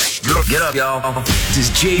Get up, y'all. This is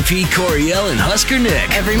JP Coriel and Husker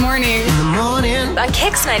Nick. Every morning. In the morning. On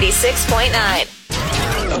Kicks 96.9.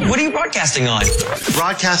 What are you broadcasting on?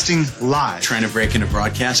 Broadcasting live. Trying to break into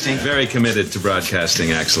broadcasting. Very committed to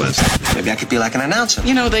broadcasting excellence. Maybe I could be like an announcer.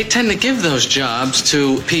 You know, they tend to give those jobs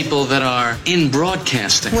to people that are in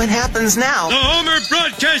broadcasting. What happens now? The Homer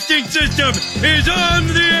Broadcasting System is on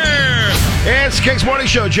the air. It's Kicks Morning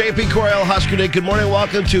Show. JP Coriel, Husker Nick. Good morning.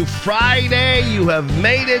 Welcome to Friday. You have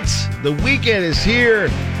made it. The weekend is here.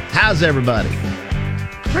 How's everybody?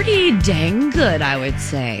 Pretty dang good, I would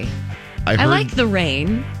say. I like the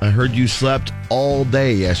rain. I heard you slept all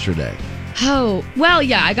day yesterday. Oh, well,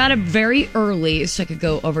 yeah. I got up very early so I could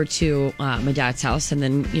go over to my dad's house and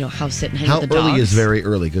then, house sit and hang with the dogs. How early is very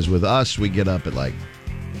early? Because with us, we get up at like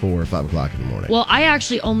 4 or 5 o'clock in the morning. Well, I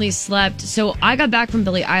actually only slept. So I got back from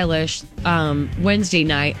Billie Eilish Wednesday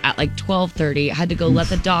night at like 12:30. I had to go let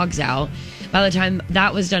the dogs out. By the time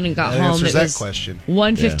that was done and got home, it was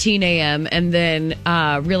 1:15 a.m. And then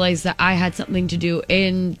realized that I had something to do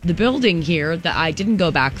in the building here that I didn't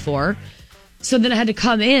go back for. So then I had to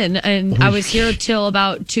come in, and I was here till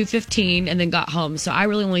about 2:15 and then got home. So I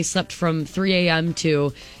really only slept from 3 a.m.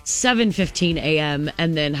 to 7:15 a.m.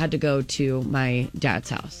 and then had to go to my dad's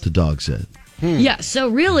house. The dog said. Yeah, so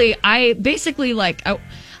really, I basically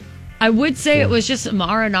I would say it was just some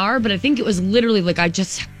R&R, but I think it was literally like I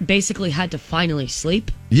just basically had to finally sleep.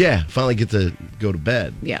 Yeah, finally get to go to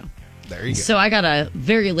bed. Yeah. There you go. So I got a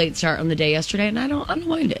very late start on the day yesterday, and I don't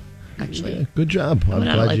mind it, actually. Yeah, good job. I went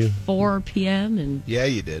out at 4 p.m. and yeah,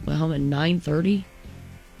 you did. Went home at 9:30.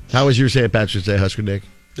 How was your St. Patrick's Day, Husker Nick?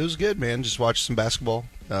 It was good, man. Just watched some basketball.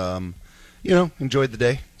 Enjoyed the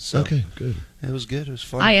day. So okay, good. It was good. It was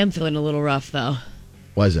fun. I am feeling a little rough, though.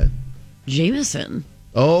 Why is that? Jameson.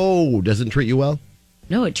 Oh, doesn't treat you well?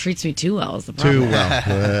 No, it treats me too well is the problem. Too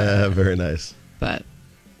well. Very nice. But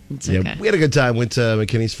it's okay. Yeah, we had a good time. Went to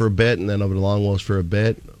McKinney's for a bit and then over to Longwell's for a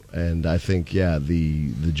bit. And I think,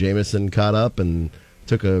 the Jameson caught up and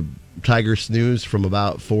took a Tiger snooze from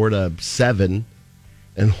about 4 to 7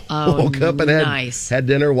 and woke up and had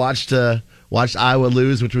dinner, watched Iowa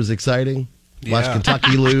lose, which was exciting. Yeah. Watched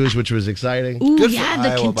Kentucky lose, which was exciting. Ooh, good yeah, for the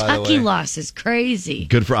Iowa, Kentucky loss is crazy.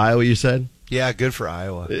 Good for Iowa, you said? Yeah, good for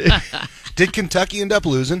Iowa. Did Kentucky end up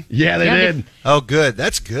losing? Yeah, they did. Oh, good.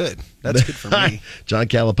 That's good. That's good for me. John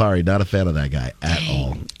Calipari, not a fan of that guy at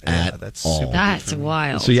all. That's all. That's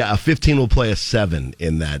wild. So, a 15 will play a 7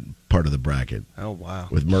 in that part of the bracket. Oh, wow.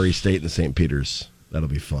 With Murray State and St. Peter's. That'll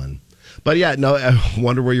be fun. But, I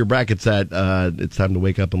wonder where your bracket's at. It's time to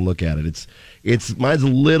wake up and look at it. Mine's a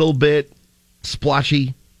little bit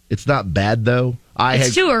splotchy. It's not bad, though.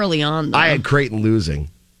 It's too early on, though. I had Creighton losing.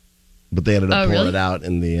 But they ended up pulling really? it out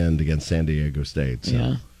in the end against San Diego State.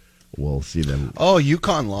 So we'll see them. Oh,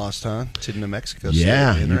 UConn lost, huh? To New Mexico State.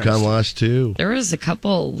 Yeah, UConn lost too. There was a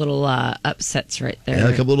couple little upsets right there. And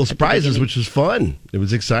a couple little surprises, which was fun. It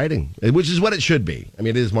was exciting, which is what it should be. I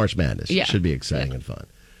mean, it is March Madness. Yeah. It should be exciting and fun.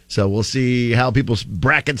 So we'll see how people's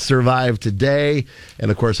brackets survive today.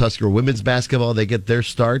 And, of course, Husker women's basketball, they get their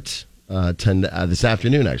start this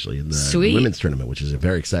afternoon, actually, in the women's tournament, which is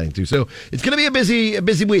very exciting, too. So it's going to be a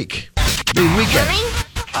busy week. Big weekend.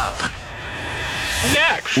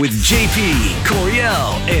 Next. With JP,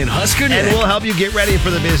 Coriel, and Husker Nick. And we'll help you get ready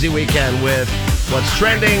for the busy weekend with what's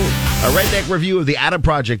trending, a redneck review of the Adam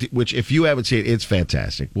Project, which, if you haven't seen it, it's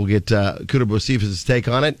fantastic. We'll get Kuda Bosifas' take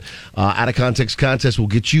on it. Out of Context contest will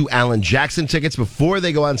get you Alan Jackson tickets before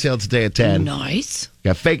they go on sale today at 10. Nice.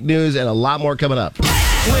 Got fake news and a lot more coming up.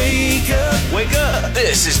 Wake up, wake up.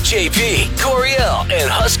 This is JP, Coriel, and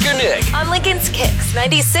Husker Nick. On Lincoln's Kicks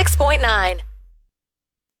 96.9.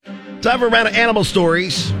 Time for a round of animal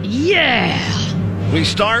stories. Yeah. We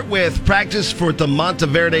start with practice for the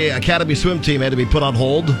Monteverde Academy swim team had to be put on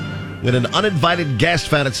hold when an uninvited guest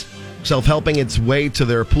found itself helping its way to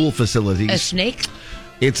their pool facilities. A snake?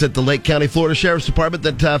 It's at the Lake County, Florida Sheriff's Department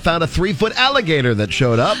that found a 3-foot alligator that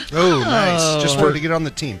showed up. Oh, nice. Just wanted to get on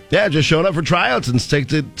the team. Yeah, just showed up for tryouts and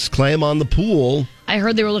staked its claim on the pool. I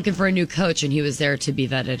heard they were looking for a new coach, and he was there to be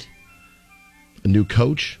vetted. A new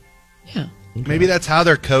coach? Yeah. Okay. Maybe that's how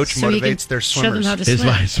their coach so motivates their swimmers. Show them how to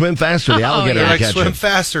swim. Swim faster. The alligator will catch swim you.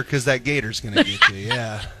 faster because that gator's going to get you.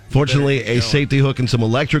 Yeah. Fortunately, a safety hook and some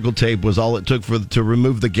electrical tape was all it took to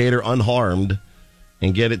remove the gator unharmed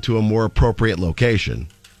and get it to a more appropriate location.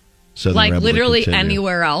 So like literally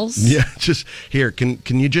anywhere else? Yeah, just here. Can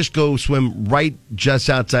you just go swim right just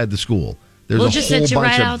outside the school? We'll just set you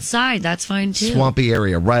right outside. That's fine too. Swampy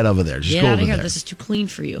area right over there. Just get go out over of here. there. This is too clean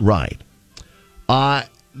for you. Right.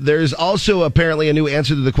 There's also apparently a new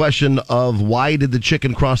answer to the question of why did the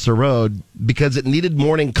chicken cross the road? Because it needed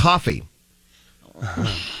morning coffee.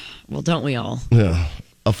 Well, don't we all? Yeah.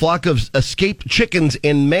 A flock of escaped chickens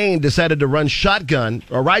in Maine decided to ride shotgun,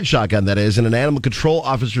 that is, in an animal control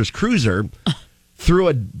officer's cruiser through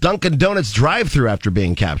a Dunkin' Donuts drive-thru after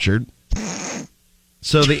being captured.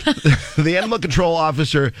 So the animal control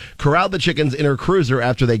officer corralled the chickens in her cruiser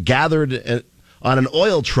after they gathered on an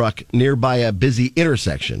oil truck nearby a busy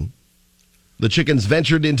intersection. The chickens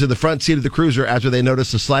ventured into the front seat of the cruiser after they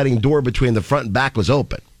noticed the sliding door between the front and back was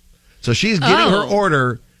open. So she's getting her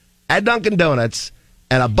order at Dunkin' Donuts,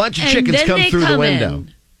 and a bunch of chickens come through the window.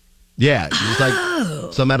 Yeah, it's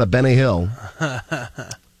like some out of Benny Hill.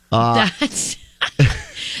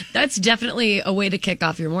 That's definitely a way to kick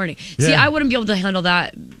off your morning. See, I wouldn't be able to handle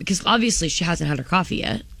that because obviously she hasn't had her coffee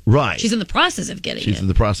yet. Right. She's in the process of getting it. She's in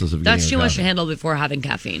the process of getting it. That's too much to handle before having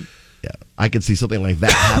caffeine. Yeah, I could see something like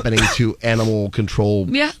that happening to animal control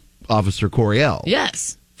officer Coriel.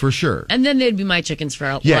 Yes. For sure. And then they'd be my chickens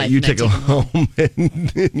for life. Yeah, you take them home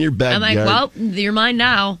in your backyard. I'm like, well, you're mine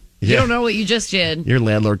now. You don't know what you just did. Your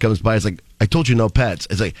landlord comes by. It's like, I told you no pets.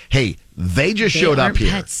 It's like, hey, they showed up here.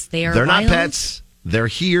 Pets. They're not pets. They're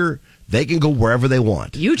here. They can go wherever they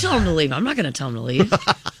want. You tell them to leave. I'm not going to tell them to leave.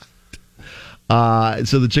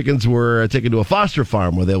 So the chickens were taken to a foster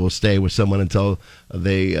farm where they will stay with someone until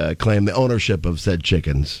they claim the ownership of said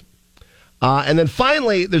chickens. And then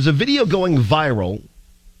finally, there's a video going viral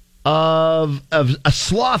of a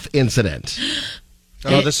sloth incident.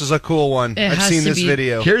 Oh, this is a cool one. I've seen this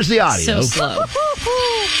video. Here's the audio. So slow.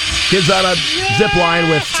 Kid's on a zip line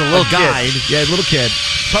with a little guide. Kid. Yeah, a little kid.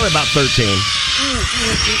 Probably about 13.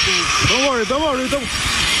 Don't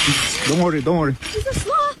worry. Is a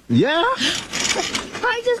sloth? Yeah?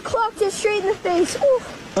 I just clocked it straight in the face.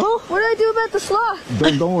 Oh, what do I do about the sloth?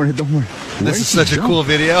 Don't worry. This is such a cool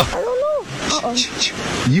video. I don't know.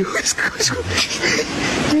 You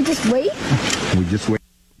We just wait? We just wait.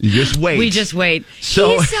 You just wait. We just wait.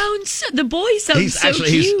 So the boy sounds so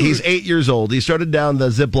cute. He's 8 years old. He started down the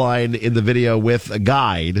zip line in the video with a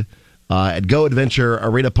guide at Go Adventure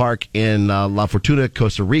Arena Park in La Fortuna,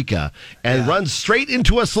 Costa Rica, and runs straight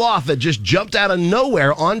into a sloth that just jumped out of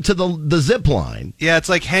nowhere onto the zip line. Yeah, it's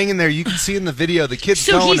like hanging there. You can see in the video the kid's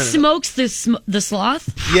so going. So he smokes the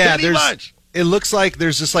sloth? Yeah, Pretty much. It looks like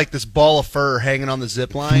there's just like this ball of fur hanging on the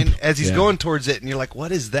zip line as he's going towards it, and you're like,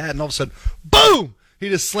 what is that? And all of a sudden, boom! He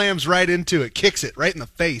just slams right into it, kicks it right in the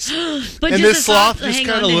face. But and does this sloth just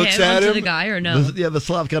kind of looks at him. The guy or no? The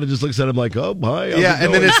sloth kind of just looks at him like, oh, hi. Yeah,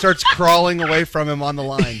 and then it starts crawling away from him on the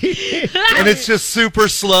line. And it's just super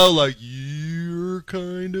slow, like, you're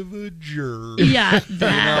kind of a jerk. Yeah,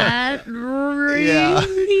 that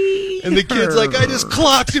really And the kid's like, I just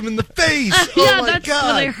clocked him in the face. Oh my that's God.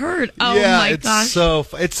 what I heard. Oh my gosh.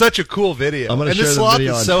 It's such a cool video. And the sloth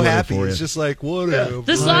is so happy. It's just like, whatever. Yeah.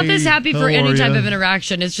 The sloth is happy for any type of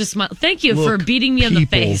interaction. It's just, thank you for beating me in the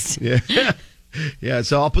face. Yeah. Yeah,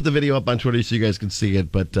 so I'll put the video up on Twitter so you guys can see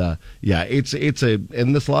it. But and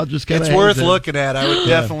the sloth just kind of. It's worth looking at. I would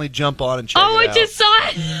definitely jump on and check it out. Oh, I just saw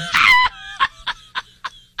it.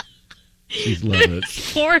 She's loving it.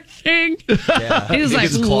 Poor thing. Yeah. He was like,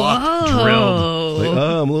 whoa. Drilled. Like,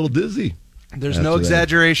 I'm a little dizzy. There's no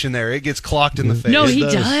exaggeration there. It gets clocked in the face. No, he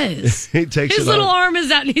does. He takes his little arm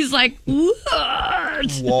is out, and he's like,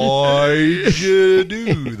 what? Why'd you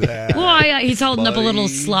do that? Well, he's holding up a little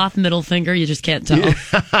sloth middle finger. You just can't tell.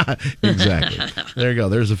 Yeah. Exactly. There you go.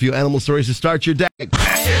 There's a few animal stories to start your day.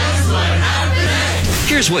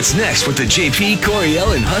 Here's what's next with the JP,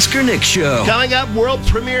 Coriel, and Husker Nick show. Coming up, world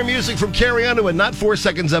premiere music from Carrie Underwood. Not 4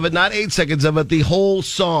 seconds of it, not 8 seconds of it, the whole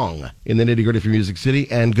song in the nitty-gritty for Music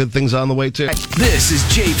City, and good things on the way, too. This is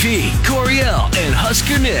JP, Coriel, and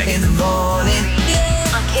Husker Nick. In the morning.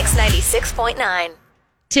 On Kicks 96.9.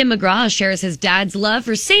 Tim McGraw shares his dad's love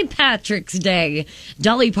for St. Patrick's Day.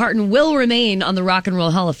 Dolly Parton will remain on the Rock and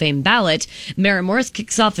Roll Hall of Fame ballot. Maren Morris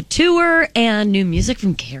kicks off a tour, and new music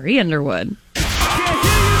from Carrie Underwood.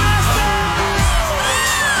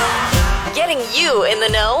 Getting you in the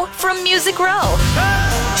know from Music Row.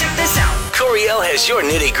 Check this out. Coriel has your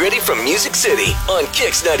nitty-gritty from Music City on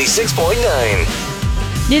Kicks 96.9.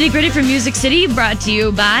 Nitty-gritty from Music City brought to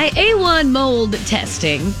you by A1 Mold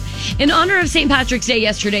Testing. In honor of St. Patrick's Day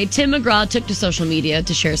yesterday, Tim McGraw took to social media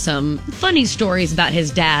to share some funny stories about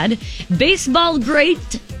his dad, baseball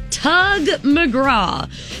great Tug McGraw,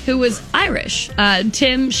 who was Irish.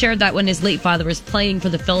 Tim shared that when his late father was playing for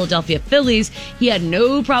the Philadelphia Phillies, he had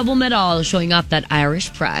no problem at all showing off that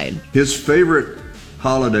Irish pride. His favorite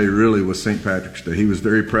holiday really was St. Patrick's Day. He was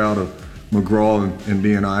very proud of McGraw and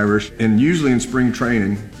being Irish. And usually in spring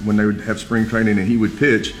training, when they would have spring training and he would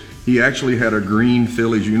pitch, he actually had a green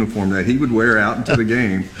Phillies uniform that he would wear out into the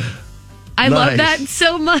game. I love that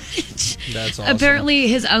so much. That's awesome. Apparently,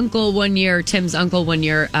 his uncle one year, Tim's uncle one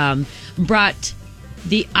year, brought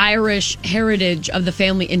the Irish heritage of the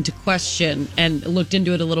family into question and looked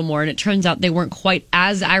into it a little more. And it turns out they weren't quite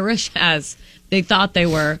as Irish as they thought they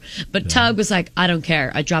were. But Tug was like, I don't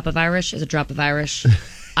care. A drop of Irish is a drop of Irish.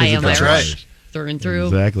 I am Irish. Right. Through and through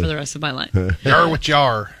for the rest of my life. Yar with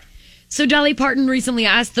yar. So Dolly Parton recently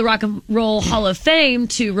asked the Rock and Roll Hall of Fame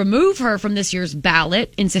to remove her from this year's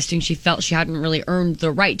ballot, insisting she felt she hadn't really earned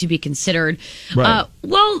the right to be considered. Right.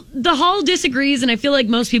 Well, the Hall disagrees, and I feel like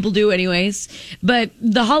most people do anyways. But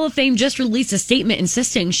the Hall of Fame just released a statement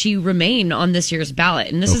insisting she remain on this year's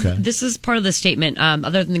ballot. And this is part of the statement.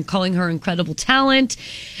 Other than calling her incredible talent,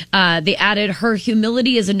 they added her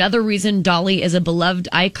humility is another reason Dolly is a beloved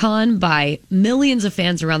icon by millions of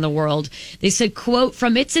fans around the world. They said, quote,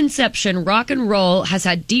 from its inception, rock and roll has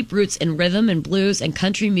had deep roots in rhythm and blues and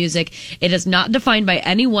country music. It is not defined by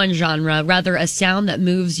any one genre, rather a sound that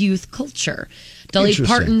moves youth culture. Dolly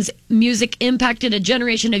Parton's music impacted a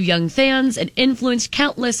generation of young fans and influenced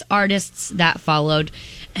countless artists that followed.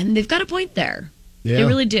 And they've got a point there. Yeah. They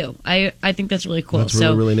really do. I think that's really cool. That's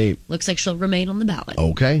really neat. Looks like she'll remain on the ballot.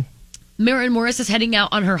 Okay. Maren Morris is heading out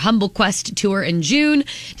on her Humble Quest tour in June.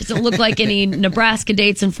 Doesn't look like any Nebraska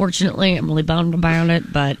dates, unfortunately. I'm really bummed about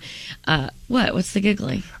it. But what's the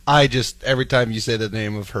giggling? I just, every time you say the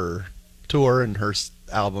name of her tour and her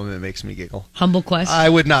album, it makes me giggle. Humble Quest? I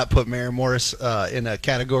would not put Maren Morris in a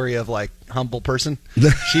category of like humble person.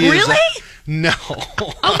 She really? No.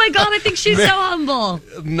 Oh my God, I think she's so humble.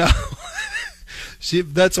 No.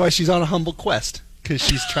 That's why she's on a humble quest. Because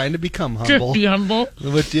she's trying to become humble. To be humble?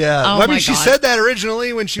 But yeah. Oh, I mean, my she God. said that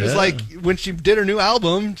originally when she was when she did her new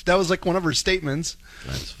album. That was like one of her statements.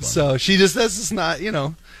 That's fun. So she just, that's just not,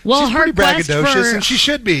 Well, she's her pretty quest braggadocious, for- and she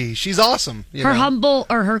should be. She's awesome.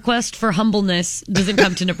 Her quest for humbleness doesn't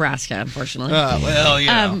come to Nebraska, unfortunately.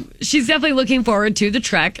 Well, she's definitely looking forward to the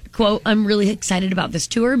trek. Quote, I'm really excited about this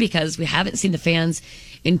tour because we haven't seen the fans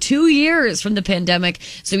in 2 years from the pandemic.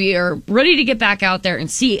 So we are ready to get back out there and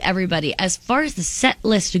see everybody. As far as the set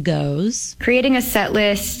list goes, creating a set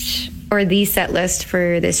list or the set list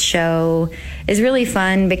for this show is really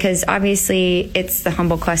fun because obviously it's the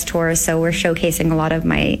Humble Quest tour, so we're showcasing a lot of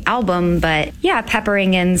my album, but yeah,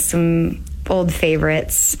 peppering in some old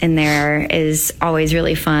favorites in there is always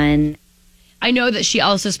really fun. I know that she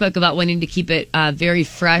also spoke about wanting to keep it very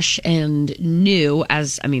fresh and new,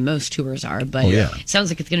 as, I mean, most tours are, but it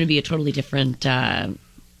sounds like it's going to be a totally different, I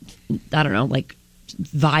don't know, like,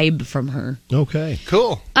 vibe from her. Okay.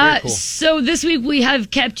 Cool. Very cool. So this week we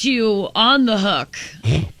have kept you on the hook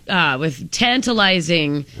with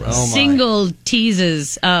tantalizing single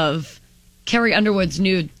teases of Carrie Underwood's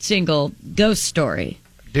new single, Ghost Story.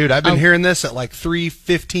 Dude, I've been hearing this at like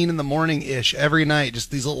 3:15 in the morning-ish every night,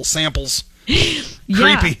 just these little samples.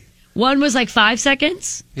 Creepy. One was like 5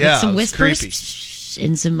 seconds. Yeah, with some it was whispers creepy.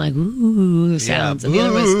 and some like ooh sounds. And the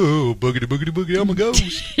other was boogity boogity boogity, I'm a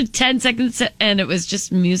ghost. 10 seconds and it was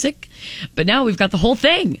just music. But now we've got the whole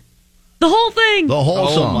thing. The whole thing. The whole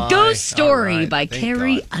song. Ghost Story right. by Thank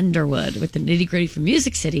Carrie God. Underwood with the Nitty Gritty from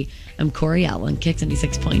Music City. I'm Corey L on Kicks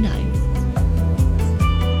 96.9.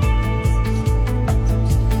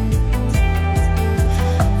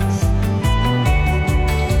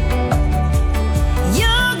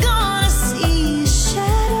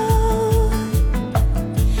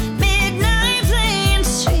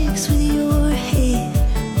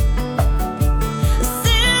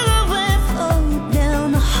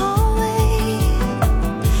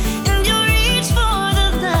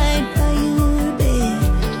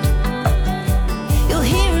 You'll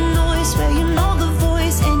hear a noise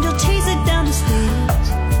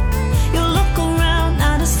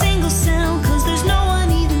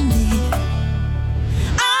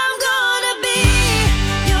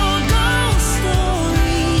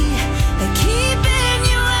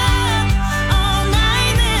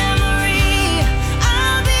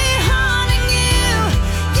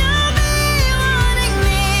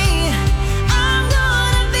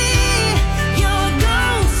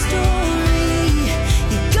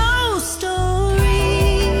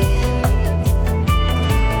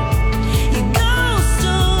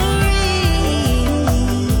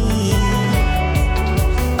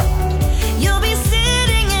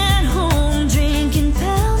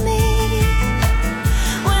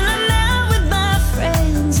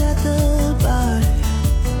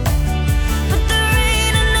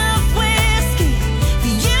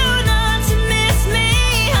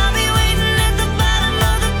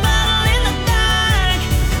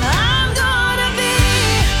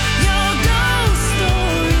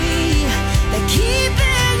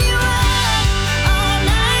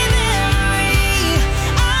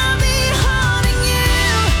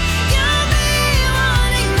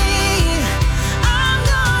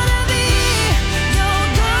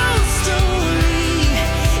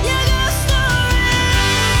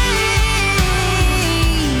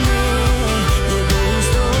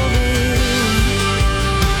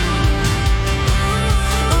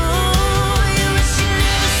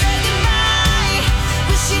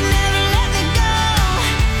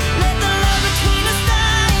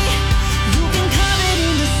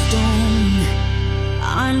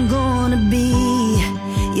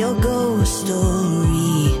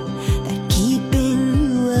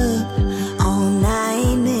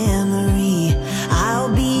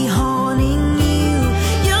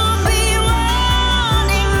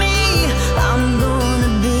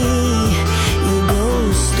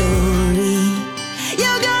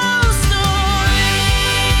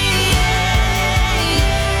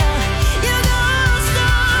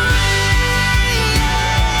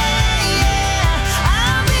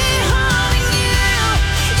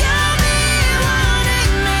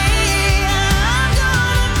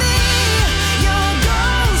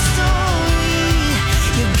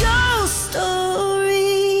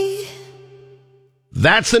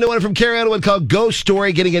That's the new one from Carrie Underwood called Ghost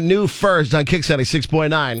Story, getting it new first on Kicks 96.9.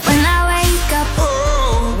 When I wake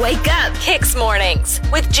up, wake up, Kicks Mornings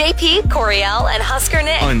with JP, Coriel, and Husker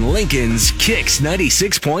Nick. On Lincoln's Kicks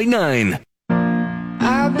 96.9.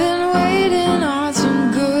 I've been waiting on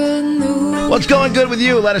some good news. What's going good with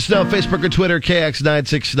you? Let us know. Facebook or Twitter,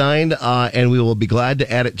 KX969, and we will be glad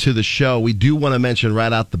to add it to the show. We do want to mention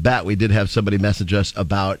right out the bat, we did have somebody message us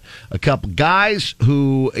about a couple guys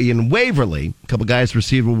who, in Waverly, a couple guys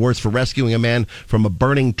received awards for rescuing a man from a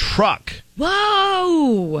burning truck.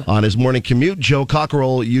 Whoa! On his morning commute, Joe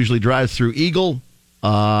Cockerell usually drives through Eagle.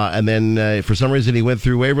 And then for some reason he went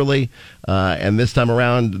through Waverly, and this time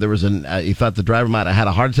around there was he thought the driver might have had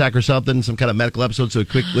a heart attack or something, some kind of medical episode, so he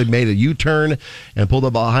quickly made a U-turn and pulled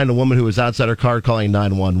up behind a woman who was outside her car calling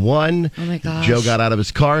 911. Oh my gosh. Joe got out of his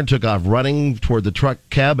car and took off running toward the truck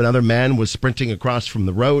cab. Another man was sprinting across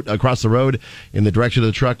the road in the direction of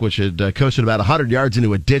the truck, which had coasted about 100 yards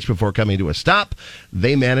into a ditch before coming to a stop.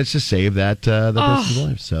 They managed to save that person's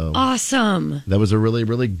life. So awesome. That was a really,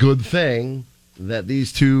 really good thing that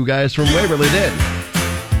these two guys from Waverly did.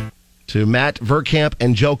 To Matt Verkamp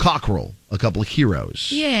and Joe Cockerell, a couple of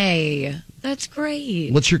heroes. Yay. That's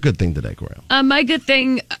great. What's your good thing today, Coriel? My good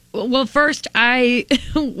thing, well, first, I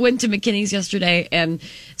went to McKinney's yesterday and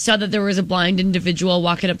saw that there was a blind individual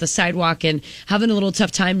walking up the sidewalk and having a little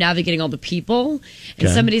tough time navigating all the people. And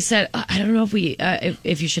somebody said, I don't know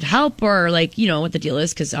if you should help or, like, you know, what the deal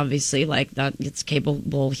is, because obviously, like, that it's a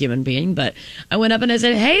capable human being. But I went up and I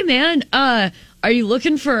said, hey, man, are you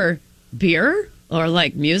looking for beer or,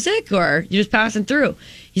 like, music, or you just passing through?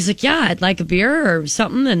 He's like, yeah, I'd like a beer or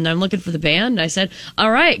something, and I'm looking for the band. I said,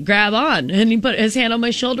 all right, grab on. And he put his hand on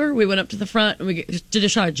my shoulder. We went up to the front, and we did a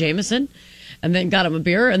shot of Jameson, and then got him a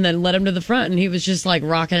beer, and then led him to the front, and he was just, like,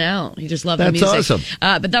 rocking out. He just loved the music. That's awesome.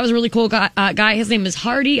 But that was a really cool guy. His name is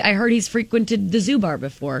Hardy. I heard he's frequented the Zoo Bar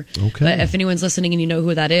before. Okay. But if anyone's listening and you know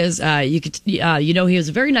who that is, you know he was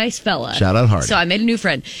a very nice fella. Shout out Hardy. So I made a new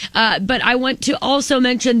friend. But I want to also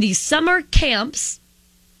mention the summer camps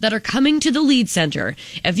that are coming to the Lead Center.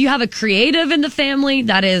 If you have a creative in the family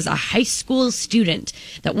that is a high school student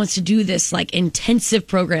that wants to do this, like, intensive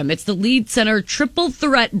program, it's the Lead Center Triple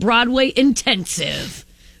Threat Broadway Intensive.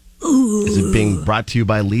 Ooh. Is it being brought to you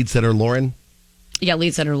by Lead Center Lauren? Yeah,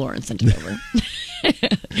 Lead Center Lauren sent it over.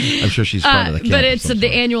 I'm sure she's part of the camp. But it's the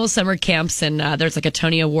annual summer camps, and there's like a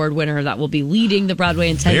Tony Award winner that will be leading the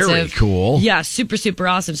Broadway Intensive. Very cool. Yeah, super, super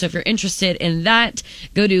awesome. So if you're interested in that,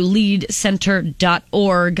 go to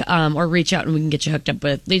leadcenter.org or reach out and we can get you hooked up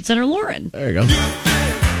with Lead Center Lauren. There you go.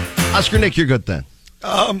 Oscar Nick, you're good then.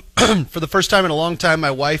 For the first time in a long time,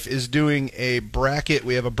 my wife is doing a bracket.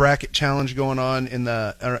 We have a bracket challenge going on in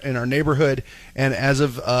our neighborhood, and as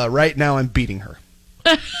of right now, I'm beating her.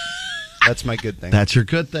 That's my good thing. That's your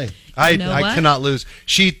good thing. I cannot lose.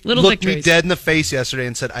 She looked me dead in the face yesterday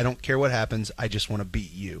and said, I don't care what happens. I just want to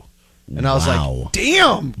beat you. And I was like,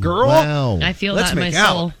 damn, girl. Wow. I feel that in my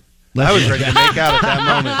soul. I was ready to make out at that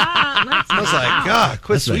moment. I was like, God,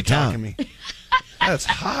 quit sweet-talking me. That's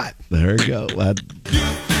hot. There you go. That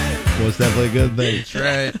was definitely a good thing. That's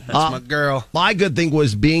right. That's my girl. My good thing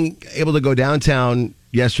was being able to go downtown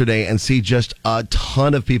yesterday and see just a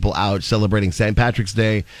ton of people out celebrating St. Patrick's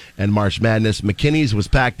Day and March Madness. McKinney's was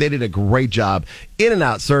packed. They did a great job. In and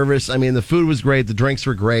out service. I mean, the food was great. The drinks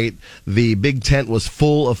were great. The big tent was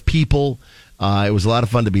full of people. It was a lot of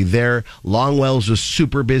fun to be there. Longwell's was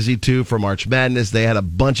super busy, too, for March Madness. They had a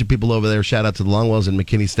bunch of people over there. Shout out to the Longwell's and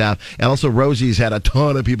McKinney staff. And also Rosie's had a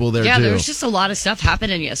ton of people there, too. Yeah, there was just a lot of stuff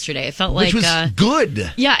happening yesterday. It felt like... Which was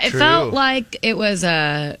good. Yeah, it felt like it was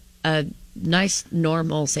a nice,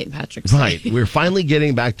 normal St. Patrick's Day. Right. We're finally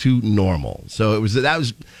getting back to normal. So that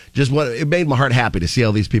was just what it made my heart happy to see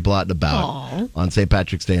all these people out and about on St.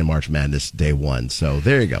 Patrick's Day and March Madness Day 1. So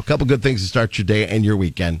there you go. A couple good things to start your day and your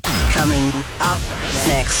weekend. Coming up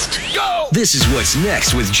next. Go! This is what's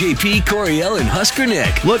next with JP, Coriel, and Husker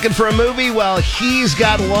Nick. Looking for a movie? Well, he's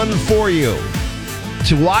got one for you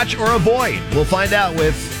to watch or avoid. We'll find out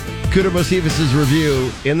with Cooter Bocephus'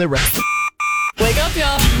 review in the rest. Wake up,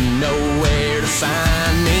 y'all. You know where to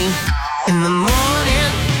find me in the morning.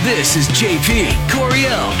 This is JP,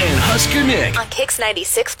 Coriel, and Husker Nick on Kicks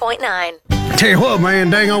 96.9. Tell you what, man,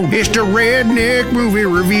 dang on. It's the Redneck Movie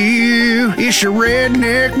Review. It's the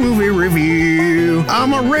Redneck Movie Review.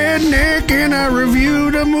 I'm a redneck and I review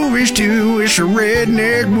the movies too. It's a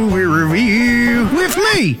Redneck Movie Review. With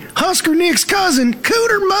me, Husker Nick's cousin,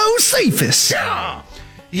 Cooter Bocephus. Yeah.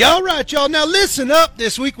 All right, y'all. Now listen up.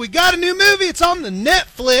 This week we got a new movie. It's on the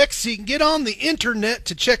Netflix. So you can get on the internet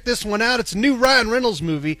to check this one out. It's a new Ryan Reynolds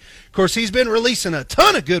movie. Of course, he's been releasing a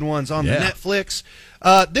ton of good ones on the Netflix.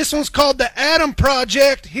 This one's called The Adam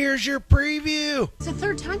Project. Here's your preview. It's the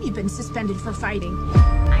third time you've been suspended for fighting.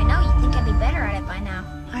 I know, you'd think I'd be better at it by now.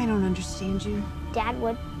 I don't understand you. Dad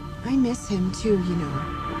would. I miss him too, you know.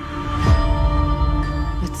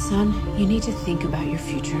 But son, you need to think about your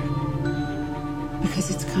future. Because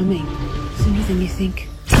it's coming sooner than you think.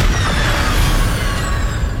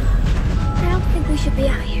 I don't think we should be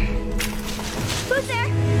out here. Who's there?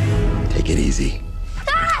 Take it easy.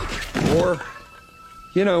 Dad! Or,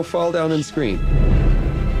 fall down and scream.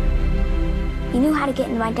 You knew how to get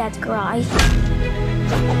into my dad's garage.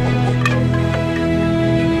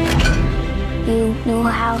 You knew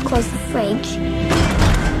how to close the fridge.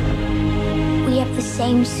 We have the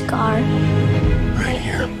same scar. Right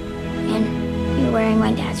here. And you're wearing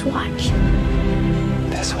my dad's watch.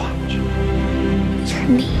 This watch. It's for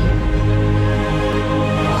me.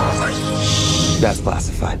 That's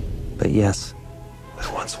classified. But yes,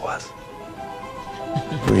 it once was.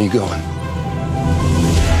 Where are you going?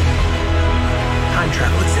 Time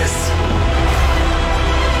travel exists.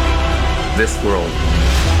 This world,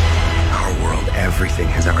 our world, everything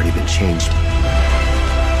has already been changed.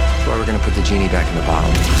 That's why we're gonna put the genie back in the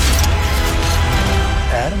bottle.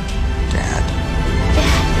 Adam? Dad.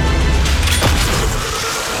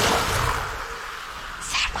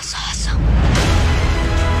 That was awesome.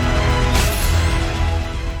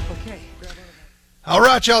 All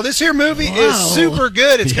right, y'all. This here movie is super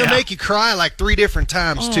good. It's going to make you cry like 3 different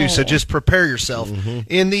times, too, so just prepare yourself.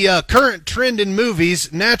 In the current trend in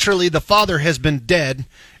movies, naturally, the father has been dead,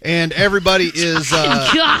 and everybody is...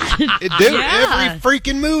 God. Dude, every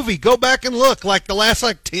freaking movie. Go back and look. Like the last,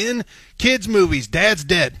 10 kids' movies, dad's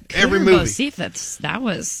dead. Every movie. That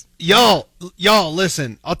was... Y'all,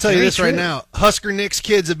 listen. I'll tell you Very this right true. now. Husker Nick's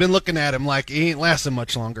kids have been looking at him like he ain't lasting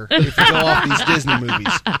much longer if you go off these Disney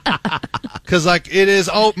movies. Because it is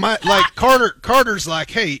Carter's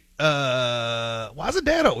like, hey, why is the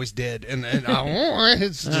dad always dead? And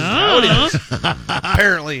it's just how it is.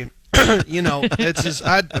 Apparently, it's just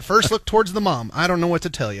I first look towards the mom. I don't know what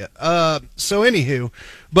to tell you. So anywho,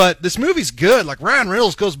 but this movie's good. Like Ryan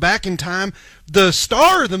Reynolds goes back in time. The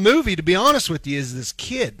star of the movie, to be honest with you, is this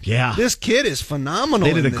kid. Yeah. This kid is phenomenal.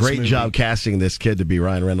 They did in a this great movie. job casting this kid to be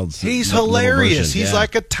Ryan Reynolds. He's little hilarious. version. He's Yeah.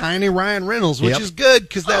 like a tiny Ryan Reynolds, which is good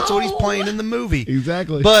because that's what he's playing in the movie.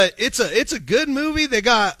 Exactly. But it's a good movie. They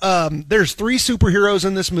got there's 3 superheroes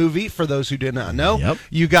in this movie. For those who did not know,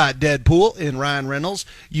 you got Deadpool in Ryan Reynolds.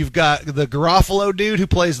 You've got the Garofalo dude who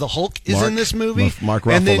plays the Hulk is in this movie. Mark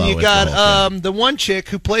and then Ruffalo you is got the Hulk, the one chick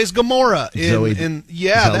who plays Gamora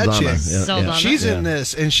that chick. Saldana. She's in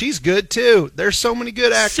this, and she's good too. There's so many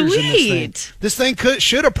good actors in this thing. This thing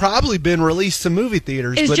should have probably been released to movie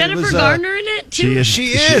theaters. Is but Jennifer it was, Garner in it too? She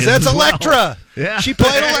is. That's as well. Electra. Yeah. She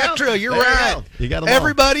played Electra. You're There you right. go. You got 'em all.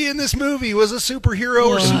 Everybody in this movie was a superhero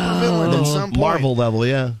or supervillain at some point. Marvel level,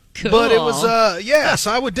 yeah. But it was,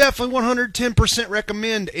 so I would definitely 110%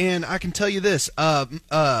 recommend. And I can tell you this: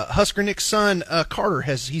 Husker Nick's son Carter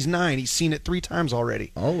he's 9. He's seen it 3 times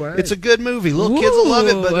already. All right. It's a good movie. Little kids will love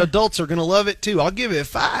it, but adults are going to love it too. I'll give it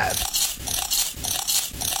 5.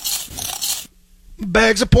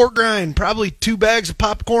 Bags of pork rind, probably 2 bags of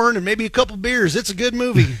popcorn, and maybe a couple beers. It's a good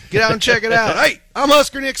movie. Get out and check it out. Hey, I'm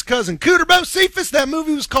Husker Nick's cousin, Cooter Bocephus. That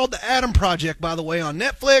movie was called The Adam Project, by the way, on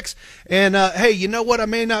Netflix. And, hey, you know what? I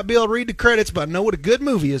may not be able to read the credits, but I know what a good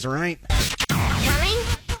movie is, all right? Coming?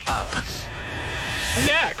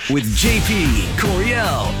 Next. With JP,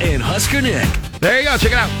 Coriel, and Husker Nick. There you go.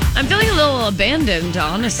 Check it out. I'm feeling a little abandoned,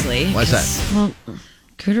 honestly. Why's that? Well,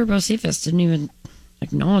 Cooter Bocephus didn't even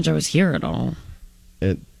acknowledge I was here at all.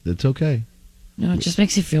 It's okay. No, it just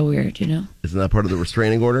makes you feel weird, you know? Isn't that part of the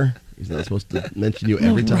restraining order? He's not supposed to mention you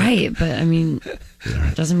every time. Right, but I mean,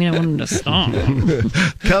 it doesn't mean I want him to stop.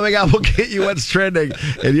 Coming up, we'll get you what's trending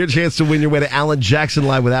and your chance to win your way to Alan Jackson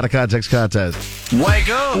Live with Out of Context contest. Wake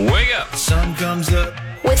up. Wake up. Sun comes up.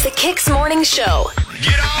 With the Kicks Morning Show.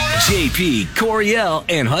 Get on. JP, Coriel,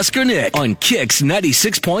 and Husker Nick on Kicks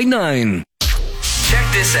 96.9.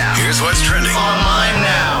 Check this out. Here's what's trending online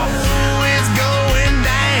now.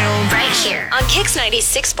 Right here on Kicks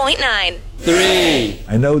 96.9. 3.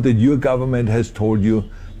 I know that your government has told you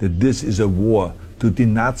that this is a war to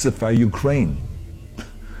denazify Ukraine.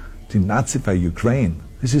 Denazify Ukraine?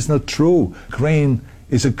 This is not true. Ukraine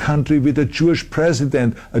is a country with a Jewish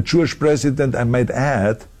president, I might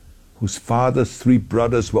add, whose father's 3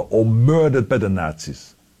 brothers were all murdered by the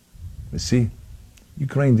Nazis. You see,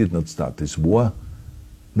 Ukraine did not start this war.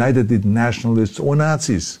 Neither did nationalists or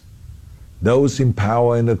Nazis. Those in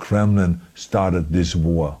power in the Kremlin started this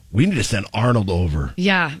war. We need to send Arnold over.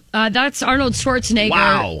 Yeah, that's Arnold Schwarzenegger,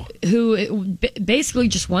 Wow. who basically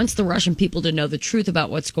just wants the Russian people to know the truth about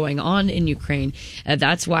what's going on in Ukraine.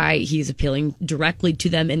 That's why he's appealing directly to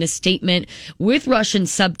them in a statement with Russian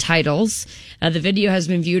subtitles. The video has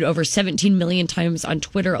been viewed over 17 million times on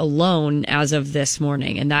Twitter alone as of this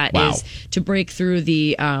morning, and that is to break through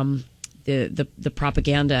the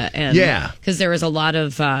propaganda, and because there is a lot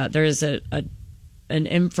of there is an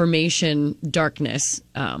information darkness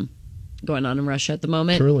going on in Russia at the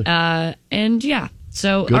moment. Truly.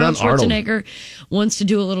 So Good Arnold on Arnold. Schwarzenegger wants to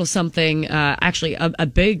do a little something, actually a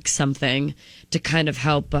big something to kind of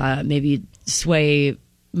help maybe sway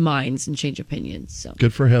minds and change opinions. So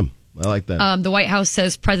Good for him. I like that. the White House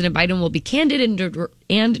says President Biden will be candid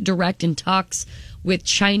and direct in talks with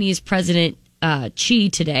Chinese President Xi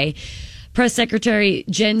today. Press Secretary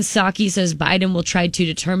Jen Psaki says Biden will try to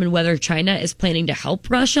determine whether China is planning to help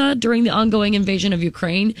Russia during the ongoing invasion of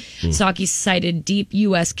Ukraine. Psaki cited deep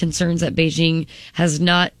U.S. concerns that Beijing has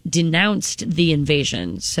not denounced the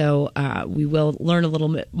invasion. So we will learn a little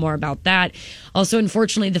bit more about that. Also,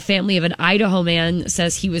 unfortunately, the family of an Idaho man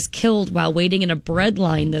says he was killed while waiting in a bread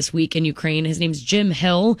line this week in Ukraine. His name's Jim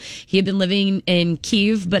Hill. He had been living in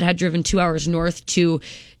Kyiv, but had driven 2 hours north to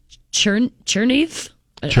Cherniv,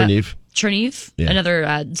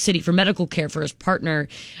 another city, for medical care for his partner.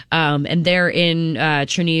 And there in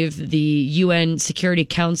Cherniv, the UN Security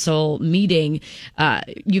Council meeting,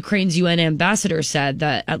 Ukraine's UN ambassador said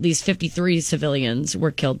that at least 53 civilians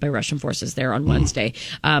were killed by Russian forces there on Wednesday.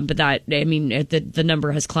 But that, I mean, the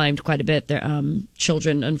number has climbed quite a bit.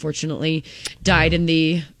 Children, unfortunately, died in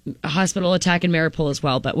the hospital attack in Mariupol as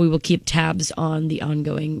well. But we will keep tabs on the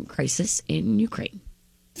ongoing crisis in Ukraine.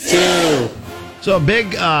 So a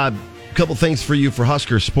big couple things for you for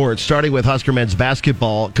Husker sports, starting with Husker men's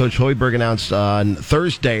basketball. Coach Hoiberg announced on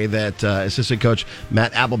Thursday that assistant coach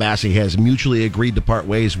Matt Abelmassey has mutually agreed to part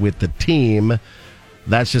ways with the team.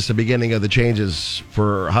 That's just the beginning of the changes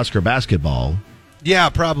for Husker basketball. Yeah,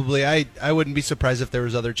 probably. I wouldn't be surprised if there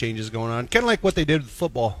was other changes going on. Kind of like what they did with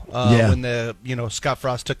football when Scott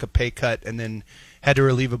Frost took a pay cut and then had to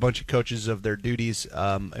relieve a bunch of coaches of their duties.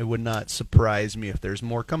 It would not surprise me if there's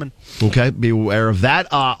more coming. Okay, be aware of that.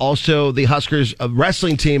 Also, the Huskers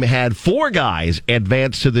wrestling team had 4 guys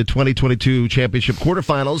advance to the 2022 championship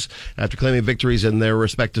quarterfinals after claiming victories in their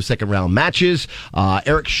respective second-round matches.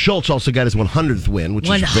 Eric Schultz also got his 100th win, which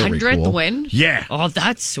is very cool. 100th win? Yeah. Oh,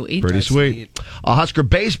 that's sweet. Pretty sweet. Husker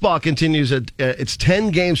baseball continues its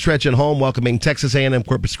 10-game stretch at home, welcoming Texas A&M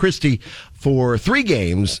Corpus Christi for 3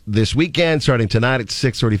 games this weekend, starting tonight at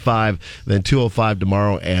 6:35, then 2:05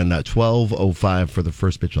 tomorrow, and 12:05 for the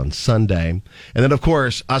first pitch on Sunday. And then, of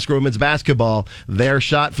course, Husker women's basketball, their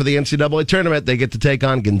shot for the NCAA tournament. They get to take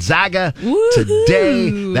on Gonzaga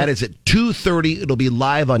today. That is at 2:30. It'll be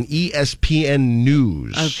live on ESPN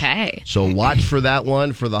News. Okay. So watch for that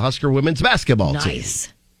one for the Husker women's basketball team.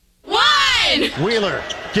 Nice. Wheeler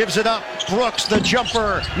gives it up. Brooks, the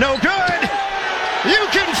jumper. No good. You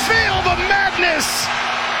can feel the madness.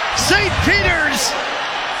 St. Peter's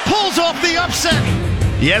pulls off the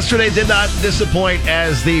upset. Yesterday did not disappoint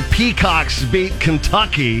as the Peacocks beat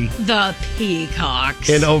Kentucky. The Peacocks.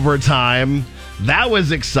 In overtime. That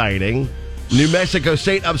was exciting. New Mexico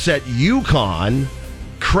State upset UConn.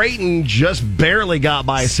 Creighton just barely got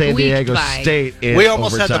by San Diego State in We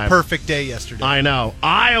almost overtime. had the perfect day yesterday. I know.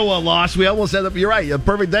 Iowa lost. We almost had you're right, a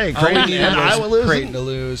perfect day. Creighton and Iowa losing. Creighton to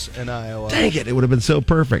lose and Iowa. Dang it, it would have been so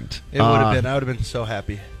perfect. It would have been. I would have been so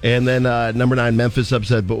happy. And then number 9, Memphis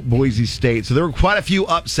upset Boise State. So there were quite a few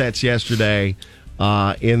upsets yesterday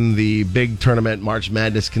in the big tournament. March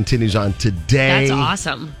Madness continues on today. That's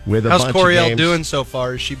awesome. With How's bunch Coriel of games. doing so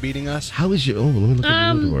far? Is she beating us? How is you? Oh, let me look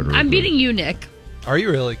at the order. I'm beating you, Nick. Are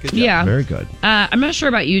you really? Good job. Yeah. Very good. I'm not sure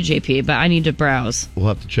about you, JP, but I need to browse. We'll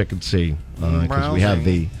have to check and see because we have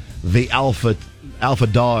the Alpha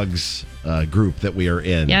Dogs group that we are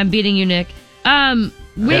in. Yeah, I'm beating you, Nick.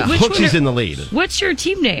 Wait, Hooksy's in the lead. What's your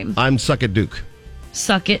team name? I'm Suck It Duke.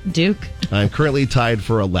 Suck It Duke. I'm currently tied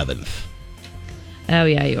for 11th. Oh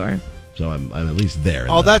yeah, you are. So I'm at least there.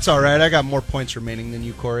 Oh, that's all right. I got more points remaining than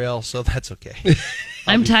you, Coriel, so that's okay.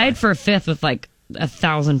 I'm tied for 5th with like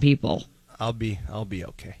 1,000 people. I'll be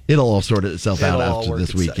okay. It'll all sort itself out after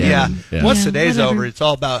this weekend. Yeah. Once the day's over, it's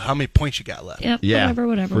all about how many points you got left. Yep. Yeah,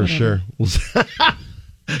 whatever. Sure.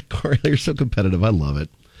 Corey, you're so competitive. I love it.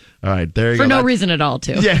 All right, there you go. For no reason at all,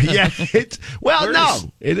 too. Yeah. It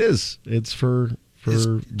is. It's for the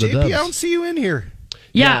JP, dubs. I don't see you in here.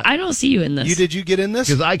 Yeah, I don't see you in this. Did you get in this?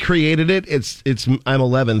 Because I created it. I'm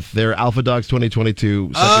 11th. They're Alpha Dogs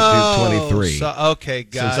 2022, second to 23. So, okay,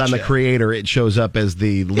 gotcha. Since I'm the creator, it shows up as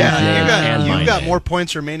the lead name. You've got more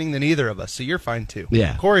points remaining than either of us, so you're fine too.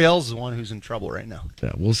 Yeah. Coriel's the one who's in trouble right now.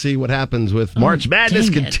 Yeah, we'll see what happens with March Madness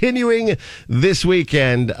continuing this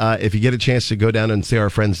weekend. If you get a chance to go down and see our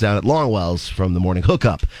friends down at Longwell's from the Morning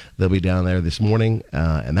Hookup, they'll be down there this morning,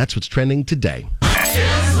 and that's what's trending today.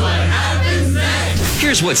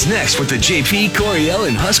 Here's what's next with the JP, Coriel,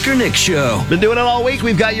 and Husker Nick Show. Been doing it all week.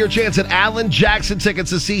 We've got your chance at Alan Jackson tickets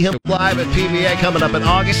to see him live at PBA coming up in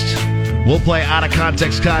August. We'll play Out of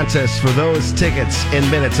Context contest for those tickets in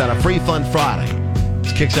minutes on a Free Fun Friday.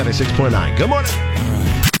 It's Kicks 96.9. Good morning.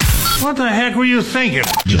 What the heck were you thinking?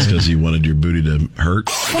 Just because you wanted your booty to hurt?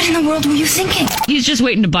 What in the world were you thinking? He's just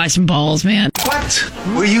waiting to buy some balls, man. What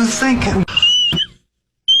were you thinking?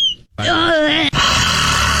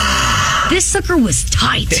 This sucker was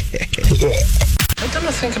tight. I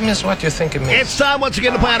don't think it means what you think it means. It's time once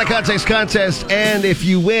again to play Out of Context contest, and if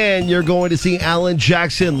you win, you're going to see Alan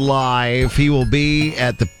Jackson live. He will be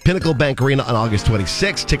at the Pinnacle Bank Arena on August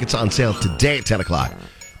 26th. Tickets on sale today at 10 o'clock.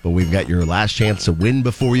 But we've got your last chance to win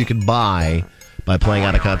before you can buy by playing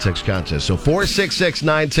Out of Context contest. So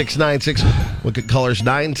 466-9696. Look at callers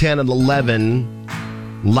 9, 10, and 11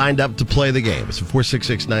 lined up to play the game. So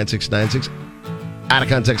 466-9696. Out of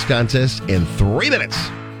Context contest in 3 minutes.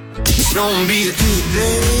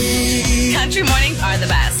 Country mornings are the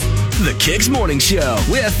best. The Kicks Morning Show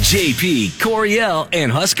with JP, Coriel, and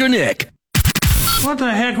Husker Nick. What the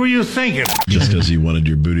heck were you thinking? Just because you wanted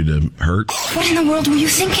your booty to hurt? What in the world were you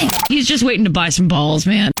thinking? He's just waiting to buy some balls,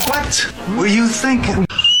 man. What were you thinking?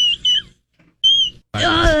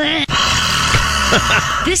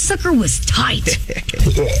 This sucker was tight.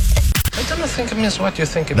 I don't think it means what you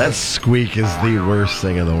think it That means. squeak is the worst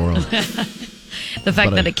thing in the world. The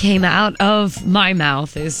fact that it came out of my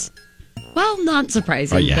mouth is, well, not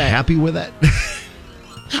surprising. Are you but happy with that?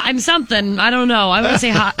 I'm something. I don't know. I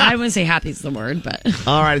wouldn't say happy is the word, but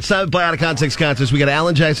All right, it's time to play Out of Context contest. We got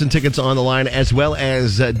Alan Jackson tickets on the line, as well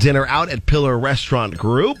as dinner out at Pillar Restaurant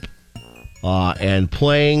Group, and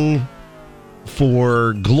playing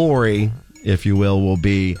for glory, if you will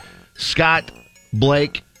be Scott,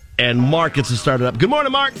 Blake, and Mark gets it started up. Good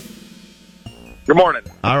morning, Mark. Good morning.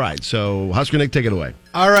 All right, so Husker Nick, take it away.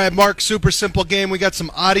 All right, Mark, super simple game. We got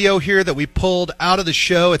some audio here that we pulled out of the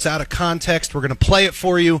show. It's out of context. We're going to play it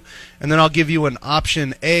for you, and then I'll give you an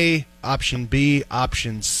option A, option B,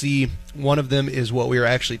 option C. One of them is what we are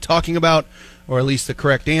actually talking about, or at least the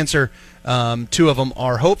correct answer. 2 of them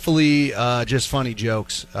are hopefully just funny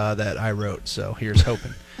jokes that I wrote, so here's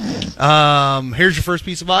hoping. Here's your first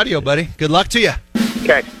piece of audio, buddy. Good luck to you.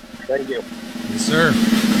 Okay. Thank you. Yes, sir.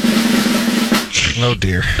 Oh,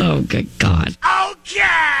 dear. oh, good God.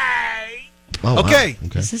 Okay. Oh, Okay. Wow.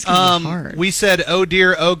 This is going to be hard. We said, oh,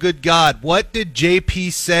 dear, oh, good God. What did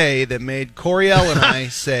JP say that made Coriel and I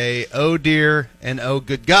say, oh, dear, and oh,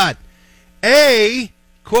 good God? A,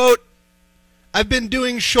 quote, I've been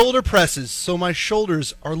doing shoulder presses, so my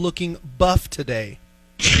shoulders are looking buff today.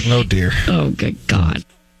 Oh, dear. Oh, good God.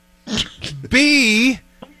 B,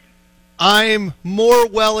 I'm more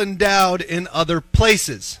well endowed in other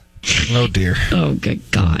places. Oh, dear. Oh,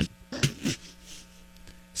 good God.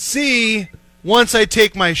 C, once I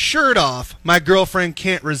take my shirt off, my girlfriend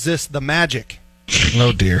can't resist the magic.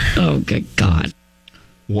 Oh, dear. Oh, good God.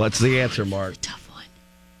 What's the answer, Mark? Tough one.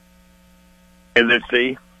 Is it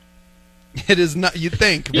C? It is not, you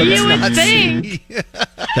think, but You it's would not think. C.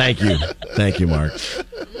 Thank you. Thank you, Mark.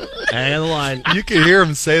 And the line. You could hear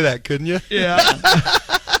him say that, couldn't you? Yeah.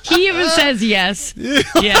 He even says yes.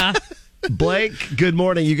 Yeah. Blake, good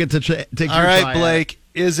morning. You get to take your All right, try Blake.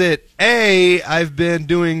 Is it A, I've been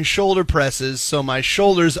doing shoulder presses, so my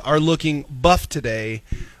shoulders are looking buff today?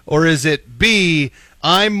 Or is it B,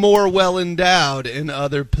 I'm more well endowed in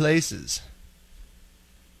other places?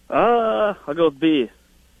 I'll go with B.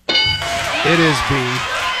 It is B.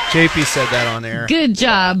 JP said that on air. Good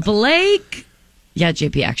job, Blake. Yeah,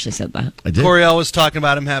 JP actually said that. I did. Coriel was talking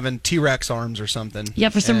about him having T-Rex arms or something. Yeah,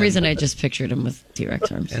 for some reason I just pictured him with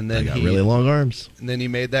T-Rex arms. And I then got he, really long arms. and then he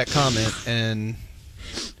made that comment, and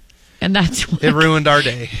And that's what it ruined our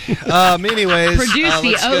day. Anyways, produced the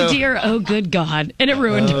let's oh go. dear, oh good God. And it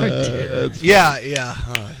ruined our day. Yeah, yeah.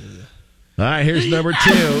 All right, here's number 2.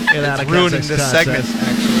 And out It's of ruining context this segment, contest.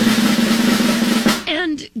 actually.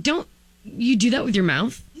 And don't you do that with your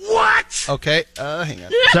mouth? What? Okay, hang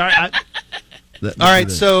on. Sorry. All right,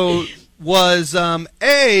 so was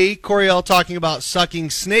A, Coriel talking about sucking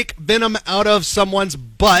snake venom out of someone's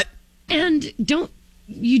butt. And don't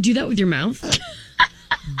you do that with your mouth?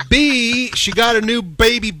 B, she got a new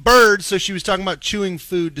baby bird, so she was talking about chewing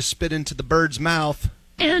food to spit into the bird's mouth.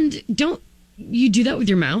 And don't you do that with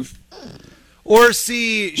your mouth? Or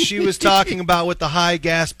C, she was talking about with the high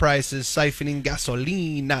gas prices, siphoning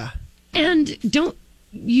gasolina. And don't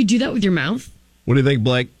you do that with your mouth? What do you think,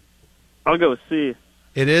 Blake? I'll go with C.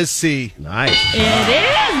 It is C. Nice. It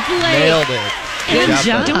is, Blake. Nailed it. Good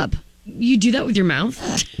job. You do that with your mouth?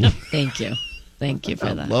 Thank you. Thank you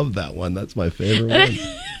for that. I love that one. That's my favorite one.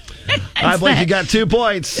 All right, Blake, you got 2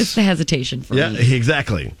 points. It's the hesitation for me. Yeah,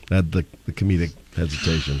 exactly. The comedic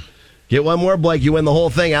hesitation. Get one more, Blake. You win the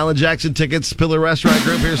whole thing. Alan Jackson tickets, Pillar Restaurant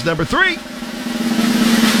Group. Here's number 3.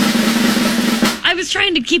 I was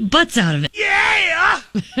trying to keep butts out of it. Yeah!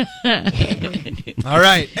 All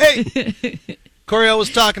right. Hey! Coriel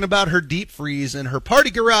was talking about her deep freeze in her party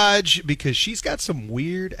garage because she's got some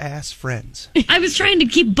weird-ass friends. I was trying to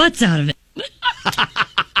keep butts out of it.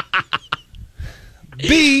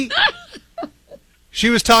 B, she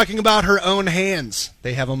was talking about her own hands.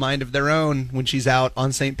 They have a mind of their own when she's out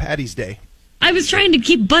on St. Paddy's Day. I was trying to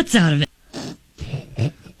keep butts out of it.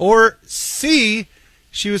 Or C,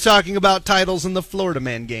 she was talking about titles in the Florida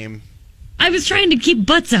Man game. I was trying to keep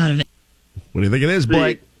butts out of it. What do you think it is,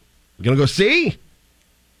 Blake? You going to go C?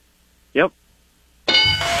 Yep. Good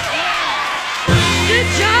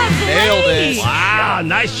job, Blake. Nailed it. Wow,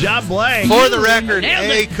 nice job, Blake. For the record, Nailed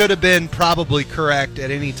A it. could have been probably correct at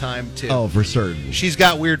any time, too. Oh, for certain. She's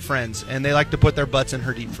got weird friends, and they like to put their butts in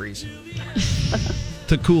her deep freeze.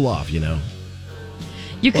 To cool off, you know.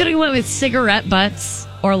 You could have went with cigarette butts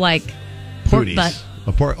or like pork Booties. butt.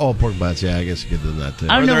 Pork butts, yeah, I guess you could do that, too.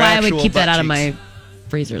 I don't Or know their why I would actual keep that butt out of cheeks. my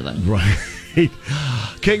freezer, though. Right.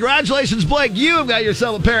 Congratulations, Blake. You've got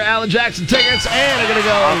yourself a pair of Alan Jackson tickets and are going to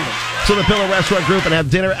go to the Pillow Restaurant Group and have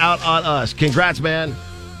dinner out on us. Congrats, man.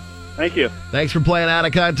 Thank you. Thanks for playing Out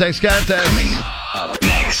of Context contest. Up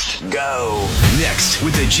next, go. Next,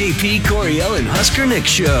 with the JP Coriel and Husker Nick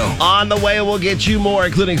show. On the way, we'll get you more,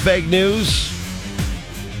 including fake news,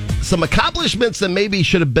 some accomplishments that maybe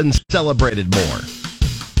should have been celebrated more,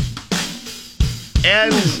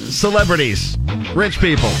 and celebrities, rich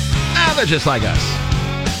people. They're just like us.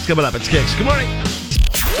 It's coming up. It's Kicks. Good morning.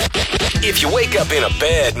 If you wake up in a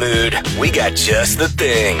bad mood, we got just the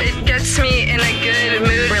thing. It gets me in a good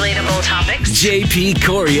mood. Relatable topics. JP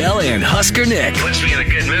Coriel and Husker Nick. Puts me in a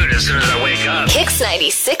good mood as soon as I wake up. Kicks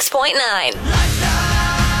 96.9.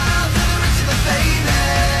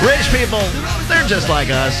 Rich people, they're just like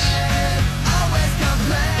us.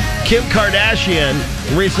 Kim Kardashian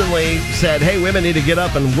recently said, hey, women need to get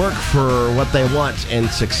up and work for what they want and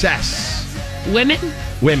success. Women?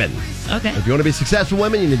 Women. Okay. If you want to be successful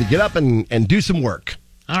women, you need to get up and do some work.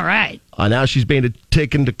 All right. Now she's being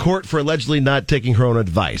taken to court for allegedly not taking her own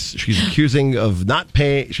advice. She's accused of not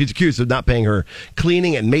paying her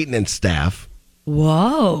cleaning and maintenance staff.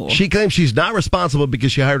 Whoa. She claims she's not responsible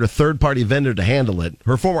because she hired a third-party vendor to handle it.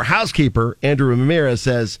 Her former housekeeper, Andrew Ramirez,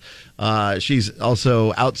 says she's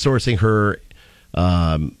also outsourcing her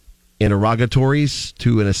interrogatories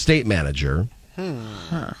to an estate manager.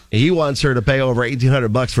 Huh. He wants her to pay over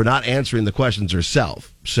 $1,800 for not answering the questions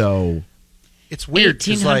herself. So it's weird.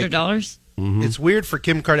 $1,800? It's weird for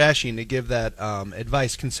Kim Kardashian to give that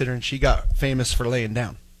advice, considering she got famous for laying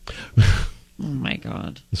down. Oh, my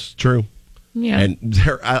God. It's true. Yeah. And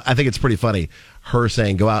I think it's pretty funny, her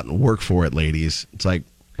saying, go out and work for it, ladies. It's like,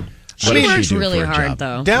 she works really hard,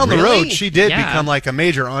 though. Down the Really? road, she did Yeah. become like a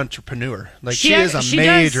major entrepreneur. Like she is a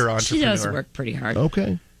major entrepreneur. She does work pretty hard.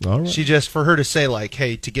 Okay. All right. She just, for her to say like,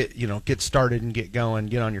 hey, to get started and get going,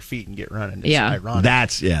 get on your feet and get running. It's ironic.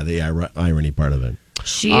 That's, the irony part of it.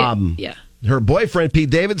 Yeah. Her boyfriend, Pete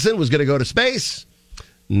Davidson, was going to go to space.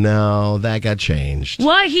 No, that got changed.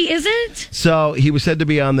 What? He isn't? So he was said to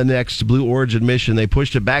be on the next Blue Origin mission. They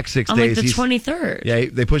pushed it back 6 On days. like the 23rd. Yeah,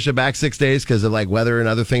 they pushed it back 6 days because of like weather and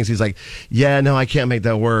other things. He's like, yeah, no, I can't make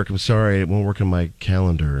that work. I'm sorry, it won't work on my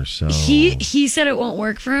calendar. So He said it won't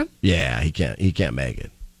work for him? yeah, he can't make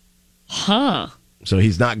it. Huh. So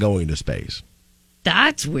he's not going to space.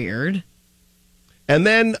 That's weird. And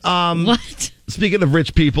then, what? Speaking of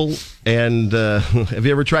rich people, and have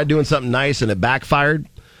you ever tried doing something nice and it backfired?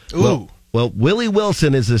 Ooh. Well, Willie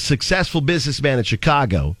Wilson is a successful businessman in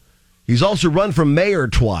Chicago. He's also run for mayor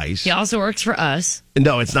twice. He also works for us.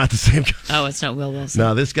 No, it's not the same guy. Oh, it's not Will Wilson.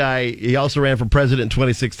 No, this guy, he also ran for president in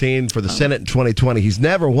 2016, for the Senate in 2020. He's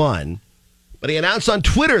never won. But he announced on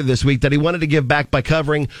Twitter this week that he wanted to give back by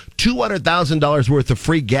covering $200,000 worth of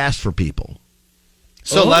free gas for people.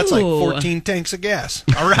 So that's like 14 tanks of gas.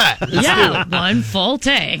 All right. Yeah, one full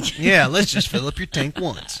tank. Yeah, let's just fill up your tank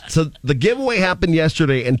once. So the giveaway happened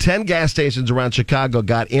yesterday, and 10 gas stations around Chicago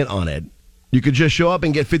got in on it. You could just show up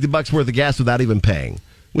and get $50 worth of gas without even paying,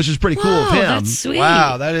 which is pretty cool of him. That's sweet.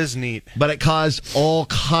 Wow, that is neat. But it caused all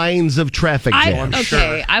kinds of traffic jams.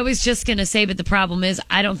 Okay, I was just going to say, but the problem is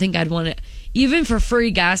I don't think I'd want to, even for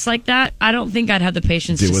free gas like that, I don't think I'd have the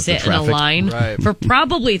patience to sit in a line for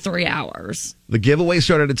probably 3 hours. The giveaway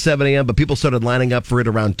started at 7 a.m., but people started lining up for it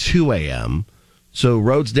around 2 a.m., so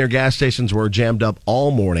roads near gas stations were jammed up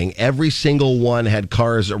all morning. Every single one had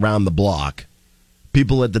cars around the block.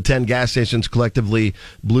 People at the 10 gas stations collectively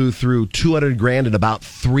blew through $200,000 in about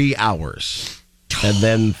 3 hours. And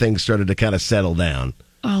then things started to kind of settle down.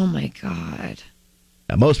 Oh, my God.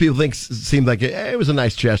 Now, most people seemed like it was a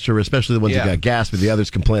nice gesture, especially the ones who got gas, but the others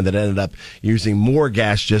complained that it ended up using more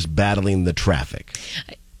gas just battling the traffic.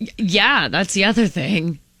 Yeah, that's the other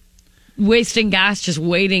thing. Wasting gas just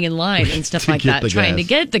waiting in line and stuff like that, trying to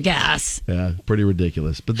get the gas. Yeah, pretty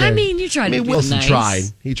ridiculous. But you tried to be Wilson nice. tried.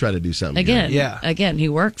 He tried to do something. Again, he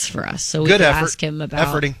works for us, so we Good could effort. ask him about.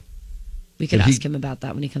 Efforting. We could ask him about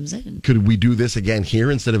that when he comes in. Could we do this again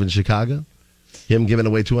here instead of in Chicago? Him giving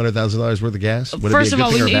away $200,000 worth of gas? Would First it be a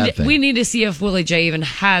of all, good thing or a bad thing? we need to see if Willie J even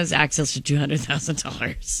has access to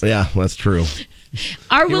 $200,000. Yeah, that's true.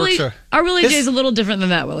 Our Willie J is a little different than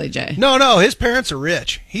that Willie J. No, his parents are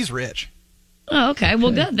rich. He's rich. Oh, okay.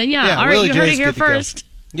 Well, good. Then, all right, you heard it here first.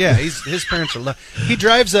 Yeah, his parents are. He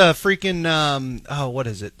drives a freaking what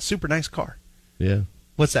is it? Super nice car. Yeah.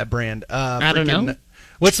 What's that brand? I don't know.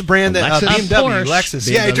 What's the brand that BMW? Lexus.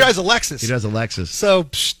 BMW. Yeah, he drives a Lexus. He drives a Lexus. So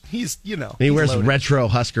he's he wears retro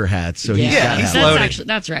Husker hats. So he's loaded.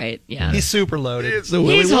 That's right. Yeah, he's super loaded. It's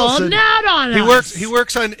Willie Wilson. Holding out on us. He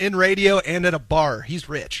works in radio and at a bar. He's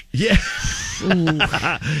rich. Yeah.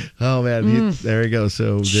 Oh man, there you go.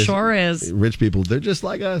 So sure is. Rich people, they're just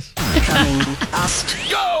like us.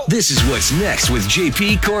 Go! This is what's next with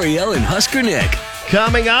JP, Coriel, and Husker Nick.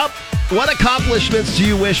 Coming up, what accomplishments do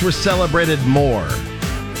you wish were celebrated more?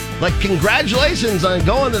 Like congratulations on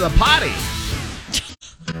going to the potty.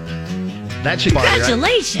 That should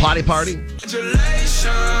congratulations, right? Potty party.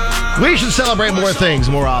 We should celebrate more things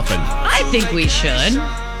more often. I think we should.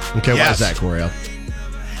 Okay, Why is that, Coriel?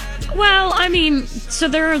 Well, I mean, so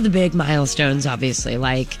there are the big milestones, obviously,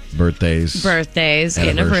 like birthdays,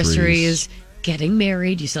 anniversaries, getting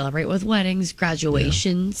married. You celebrate with weddings,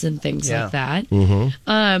 graduations, and things like that.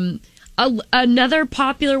 Mm-hmm. Another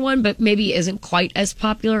popular one, but maybe isn't quite as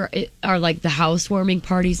popular, are like the housewarming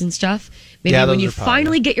parties and stuff. Maybe when you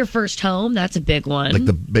finally get your first home, that's a big one. Like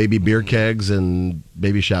the baby beer kegs and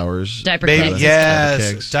baby showers. Diaper kegs.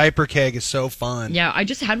 Yes, diaper keg is so fun. Yeah, I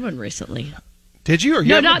just had one recently. Did you? Or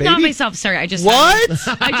no, not myself. Sorry, I just what?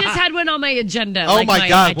 I just had one on my agenda. Oh my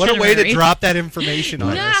God! What a way to drop that information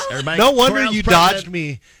on us. No wonder you dodged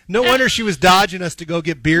me. No wonder she was dodging us to go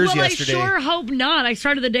get beers yesterday. I sure hope not. I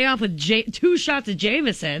started the day off with 2 shots of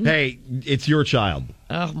Jameson. Hey, it's your child.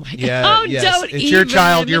 Oh my God! Yeah, oh, yes. don't It's your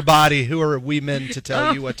child, your body. Who are we men to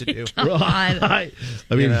tell you what to do? I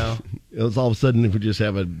mean, it was all of a sudden if we just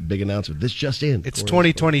have a big announcement. This just in. It's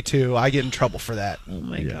 2022. I get in trouble for that. Oh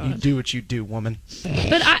my God! You do what you do, woman.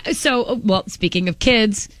 But speaking of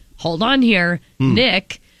kids, hold on here,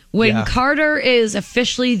 Nick. When Carter is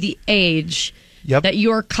officially the age that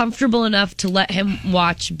you are comfortable enough to let him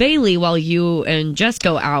watch Bailey while you and Jess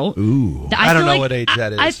go out. Ooh, I don't know what age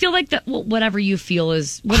that is. I feel like that. Whatever you feel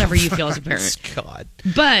as a parent. God,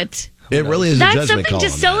 but. It really is that's a judgment something call to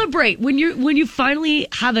celebrate when you finally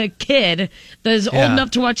have a kid that is old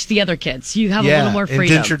enough to watch the other kids. You have a little more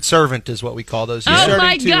freedom. Indentured servant is what we call those.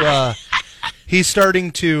 God! He's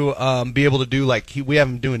starting to be able to do we have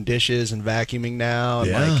him doing dishes and vacuuming now.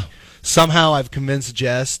 And somehow I've convinced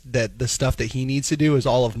Jess that the stuff that he needs to do is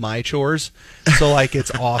all of my chores. So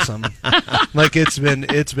it's awesome.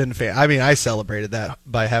 It's been fair. I mean, I celebrated that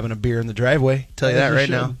by having a beer in the driveway. Tell you that right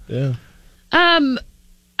now. Yeah.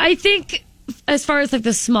 I think as far as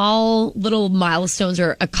the small little milestones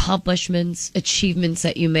or accomplishments, achievements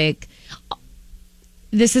that you make,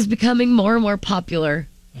 this is becoming more and more popular,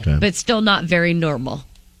 but still not very normal.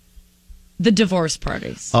 The divorce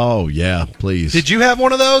parties. Oh, yeah, please. Did you have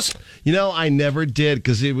one of those? I never did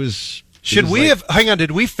because it was... Should we have... Hang on, did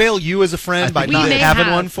we fail you as a friend by not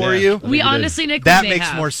having one for you? We honestly, Nick, that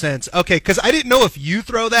makes more sense. Okay, because I didn't know if you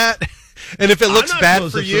throw that... And if it looks bad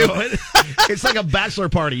for you, it's like a bachelor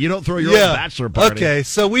party. You don't throw your own bachelor party. Okay,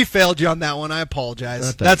 so we failed you on that one. I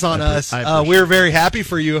apologize. That's on us. We're very happy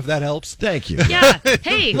for you if that helps. Thank you. Yeah.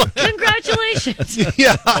 Hey, congratulations.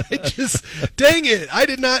 Dang it! I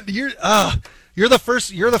did not. You're the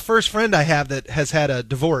first friend I have that has had a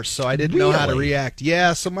divorce, so I didn't know how to react.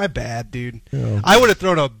 Yeah, so my bad, dude. Oh. I would have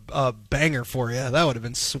thrown a banger for you. That would have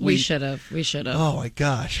been sweet. We should have. Oh my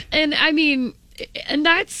gosh. And I mean, And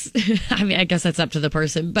that's, I mean, I guess that's up to the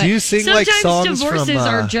person. But do you sing like sometimes songs divorces from,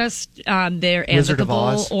 are just they're Wizard of amicable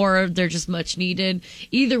Oz? or they're just much needed.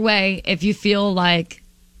 Either way, if you feel like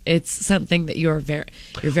it's something that you're very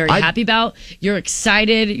happy about, you're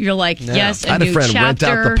excited, you're like, yes, I had a friend chapter.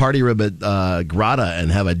 rent out the party room at Grata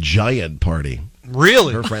and have a giant party.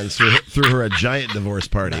 Really? Her friends threw her a giant divorce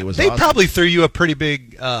party. It was They awesome. probably threw you a pretty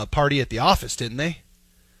big party at the office, didn't they?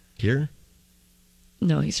 Here?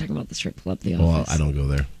 No, he's talking about the strip club, the Well, office. I don't go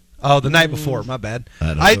there. Oh, the night before. My bad.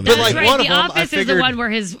 But That's right. one The of them, I office is the figured one where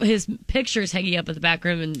his picture's hanging up at the back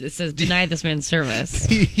room and it says "Deny this man's service."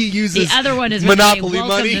 he uses the other one is Monopoly welcome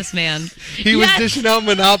money. This man. He was dishing out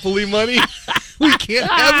Monopoly money. We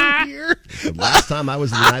can't have him here. The last time I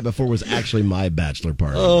was the night before was actually my bachelor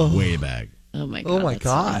party. Way back. Oh my god. Oh my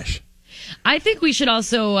gosh. I think we should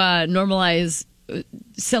also normalize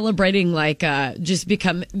celebrating just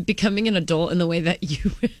becoming an adult in the way that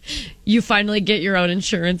you finally get your own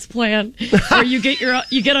insurance plan or you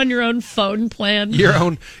get on your own phone plan.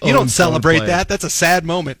 You don't celebrate that. That's a sad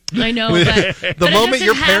moment. I know, but the it moment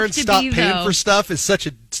your doesn't have parents to stop be, paying though. for stuff is such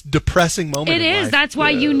a depressing moment. It in is. life. That's why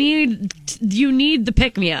you need the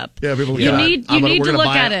pick me up. Yeah, people. You need to look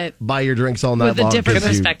at it Buy your drinks all night with a long different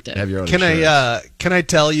 'cause you perspective. Have your own Can insurance. I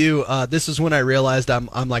tell you? This is when I realized I'm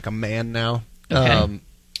like a man now. Okay.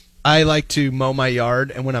 I like to mow my yard,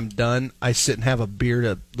 and when I'm done, I sit and have a beer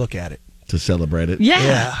to look at it. To celebrate it.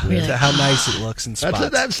 Yeah. Really? How nice it looks in spots.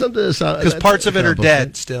 That's something. Because parts of it are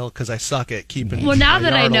dead still. Because I suck at keeping. Well, now my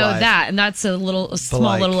that I yard know alive. that, and that's a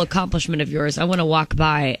small little accomplishment of yours, I want to walk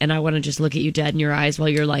by and I want to just look at you dead in your eyes while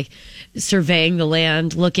you're like surveying the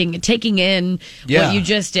land, taking in what you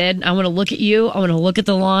just did. I want to look at you. I want to look at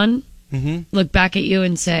the lawn, look back at you,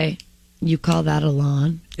 and say, "You call that a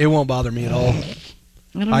lawn?" It won't bother me at all.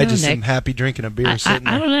 I don't know, I just Nick. am happy drinking a beer. sitting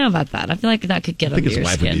I there. don't know about that. I feel like that could get I think under his your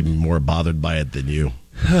wife skin. would be more bothered by it than you,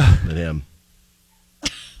 than him.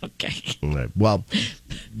 Okay. All right. Well,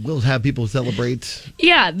 we'll have people celebrate.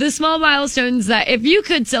 Yeah, the small milestones that if you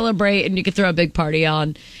could celebrate and you could throw a big party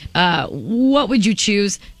on, what would you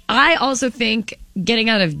choose? I also think getting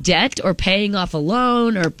out of debt or paying off a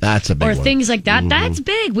loan or That's a big one. things like that. Mhm. That's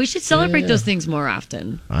big. We should celebrate Yeah. those things more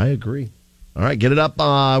often. I agree. All right, get it up.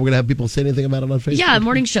 We're going to have people say anything about it on Facebook. Yeah,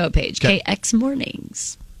 morning show page, Okay. KX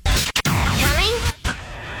Mornings.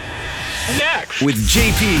 Next. With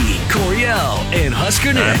JP, Coriel, and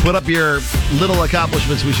Husker Nick. Put up your little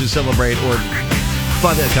accomplishments we should celebrate or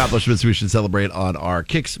fun accomplishments we should celebrate on our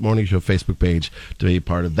Kicks Morning Show Facebook page to be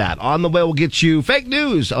part of that. On the way, we'll get you fake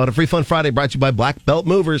news on a Free Fun Friday brought to you by Black Belt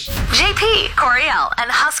Movers. JP, Coriel, and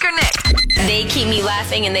Husker Nick. They keep me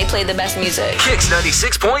laughing and they play the best music. Kicks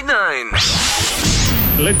 96.9.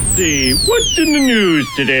 Let's see. What's in the news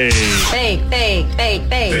today? Fake. Fake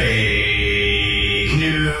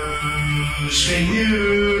news.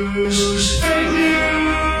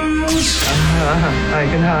 I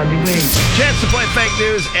can hardly wait. Chance to play fake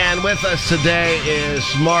news, and with us today is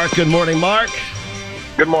Mark. Good morning, Mark.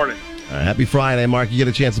 Good morning. Happy Friday, Mark. You get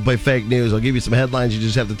a chance to play fake news. I'll give you some headlines. You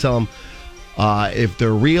just have to tell them if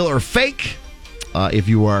they're real or fake. If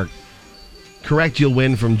you are correct, you'll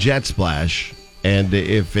win from Jet Splash. And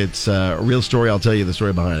if it's a real story, I'll tell you the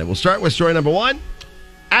story behind it. We'll start with story number one.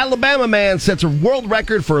 Alabama man sets a world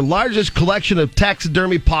record for largest collection of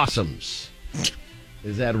taxidermy possums.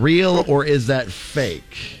 Is that real or is that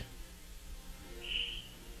fake?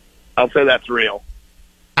 I'll say that's real.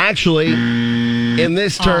 Actually, in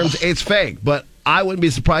this terms, it's fake. But I wouldn't be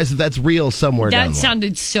surprised if that's real somewhere down That the line.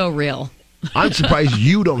 sounded so real. I'm surprised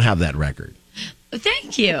you don't have that record.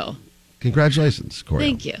 Thank you. Congratulations, Corey.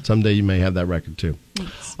 Thank you. Someday you may have that record, too.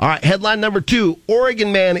 All right, headline number two.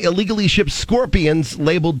 Oregon man illegally ships scorpions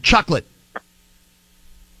labeled chocolate.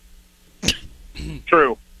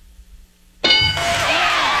 True. A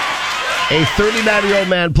 39-year-old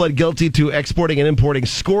man pled guilty to exporting and importing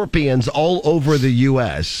scorpions all over the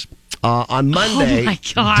U.S. On Monday, Oh, my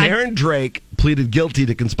God. Darren Drake pleaded guilty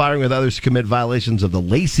to conspiring with others to commit violations of the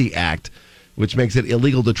Lacey Act, which makes it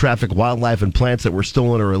illegal to traffic wildlife and plants that were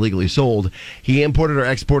stolen or illegally sold. He imported or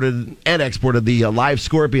exported the live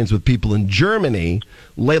scorpions with people in Germany,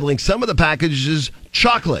 labeling some of the packages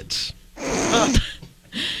chocolates.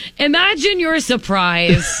 Imagine your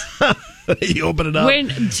surprise. You open it up.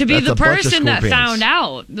 To be that's the a bunch of person that scorpions. found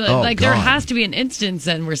out. Oh, there God. has to be an instance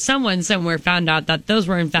then where someone somewhere found out that those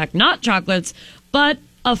were in fact not chocolates, but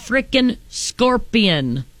a freaking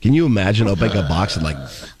scorpion. Can you imagine opening a box and like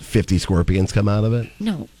 50 scorpions come out of it?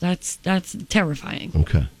 No, that's terrifying.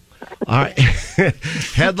 Okay. All right.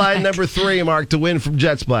 Headline number three, Mark, to win from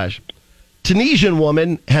Jet Splash. Tunisian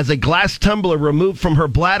woman has a glass tumbler removed from her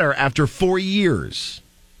bladder after 4 years.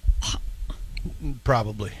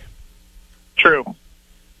 Probably. True.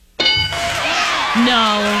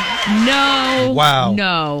 No. Wow.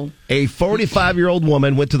 No. A 45-year-old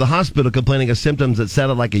woman went to the hospital complaining of symptoms that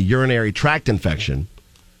sounded like a urinary tract infection.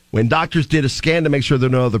 When doctors did a scan to make sure there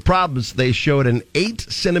were no other problems, they showed an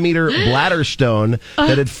 8-centimeter bladder stone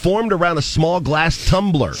that had formed around a small glass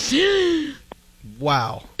tumbler.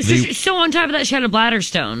 Wow. So on top of that, she had a bladder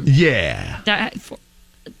stone. Yeah.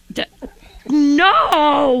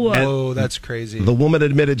 No. Whoa, that's crazy. The woman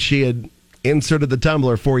admitted she had inserted the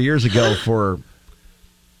tumbler 4 years ago for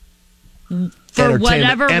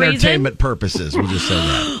whatever entertainment purposes. We'll just say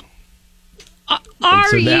that.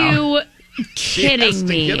 Are you kidding me? She has to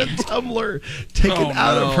get a tumbler taken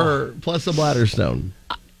out of her, plus a bladder stone.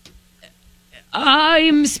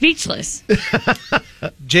 I'm speechless.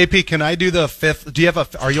 JP, can I do the fifth? Do you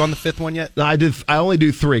have are you on the fifth one yet? No, I did. I only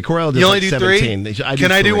do 3. Coriel did you only like do 17. 3?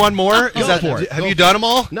 Can I do one more? Have you done them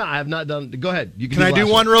all? No, I have not done. Go ahead. You can I do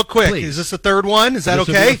one real quick? Please. Is this the third one? Is that this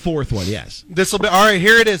okay? Will be the fourth one, yes. This will be all right.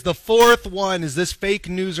 Here it is. The fourth one. Is this fake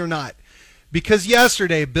news or not? Because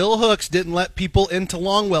yesterday, Bill Hooks didn't let people into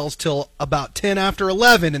Longwell's till about 10 after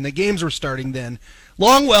 11, and the games were starting then.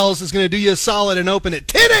 Longwell's is going to do you a solid and open at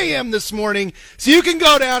 10 a.m. this morning, so you can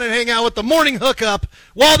go down and hang out with the morning hookup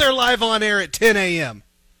while they're live on air at 10 a.m.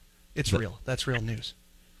 It's real. That's real news.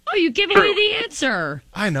 Oh, you gave away the answer.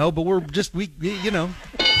 I know, but we're just, Yes!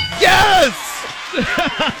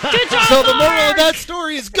 Good job, So the moral of that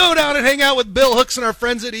story is go down and hang out with Bill Hooks and our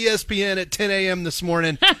friends at ESPN at 10 a.m. this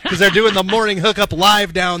morning because they're doing the morning hookup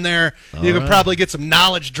live down there. You can probably get some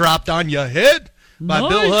knowledge dropped on your head by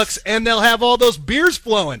Bill Hooks, and they'll have all those beers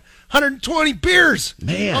flowing. 120 beers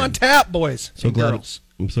on tap, boys. Girls.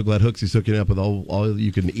 I'm so glad Hooks is hooking up with all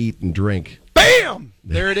you can eat and drink. Bam!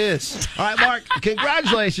 There it is. All right, Mark,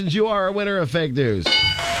 congratulations. You are a winner of Fake News.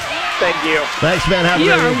 Thank you. Thanks, man. Have a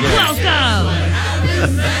great weekend. You're welcome.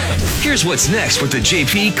 Here's what's next with the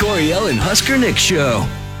JP, Coriel, and Husker Nick show.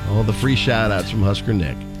 All the free shout-outs from Husker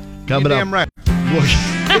Nick. Coming Damn up. right.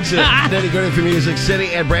 It's Nitty Gritty for Music City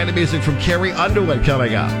and brand new music from Carrie Underwood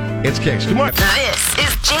coming up. It's Kicks. Good morning. This is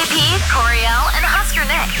JP, Coriel, and Husker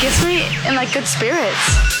Nick. Gets me in like good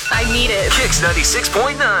spirits. I need it. Kicks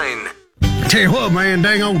 96.9. Tell you what, man,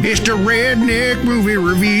 dang on, it's the Redneck Movie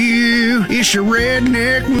Review. It's your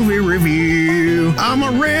Redneck Movie Review. I'm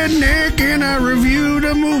a redneck and I review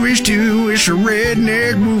the movies too. It's a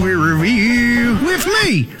Redneck Movie Review. With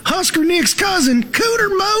me, Husker Nick's cousin, Cooter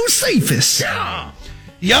Mo Cephas.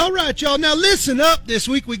 All right, y'all. Now listen up. This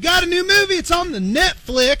week we got a new movie. It's on the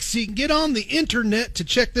Netflix. You can get on the internet to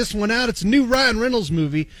check this one out. It's a new Ryan Reynolds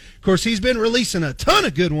movie. Of course, he's been releasing a ton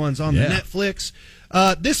of good ones on the Netflix.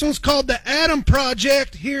 This one's called The Adam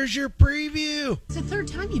Project. Here's your preview. It's the third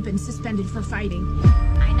time you've been suspended for fighting.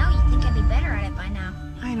 I know, you'd think I'd be better at it by now.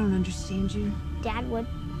 I don't understand you. Dad would.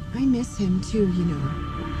 I miss him too, you know.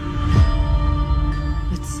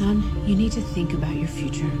 But son, you need to think about your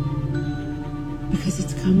future. Because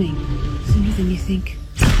it's coming sooner than you think.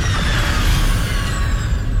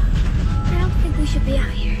 I don't think we should be out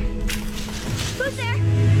here. Who's there?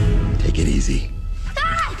 Take it easy.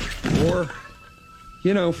 Dad! Or,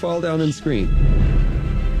 fall down and scream.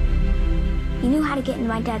 You knew how to get into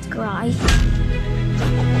my dad's garage.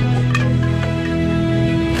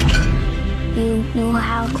 You knew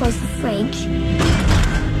how to close the fridge.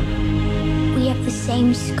 We have the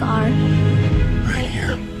same scar. Right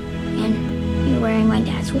here. And you're wearing my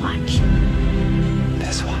dad's watch.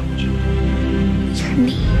 This watch. It's for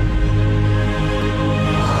me.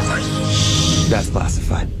 That's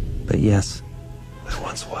classified. But yes, it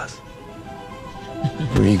once was.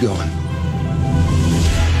 Where are you going?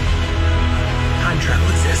 Time travel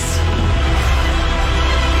exists.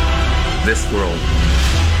 This world,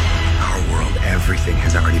 our world, everything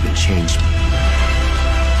has already been changed.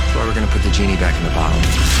 That's why we're gonna put the genie back in the bottle.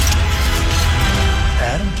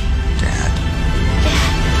 Adam? Dad.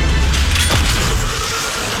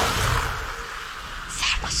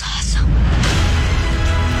 That was awesome.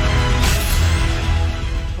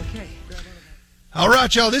 All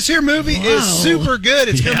right, y'all. This here movie is super good.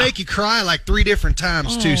 It's going to make you cry like 3 different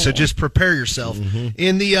times, too, so just prepare yourself.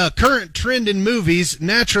 In the current trend in movies,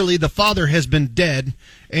 naturally, the father has been dead,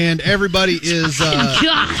 and everybody is... Dude,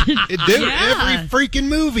 every freaking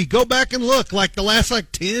movie. Go back and look. Like the last,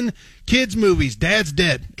 10 kids' movies, dad's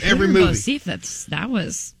dead. Every movie. That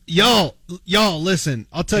was... Y'all, listen.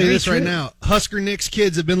 I'll tell you Very this right true. now. Husker Nick's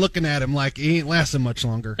kids have been looking at him like he ain't lasting much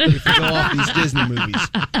longer if you go off these Disney movies.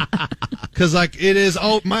 Because it is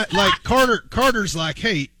Carter's like,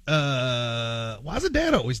 hey, why is the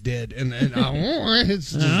dad always dead? And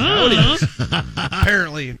it's just how it is.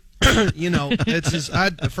 Apparently,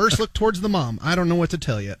 The first look towards the mom. I don't know what to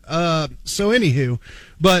tell you. So anywho,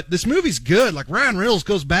 but this movie's good. Like, Ryan Reynolds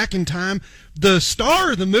goes back in time. The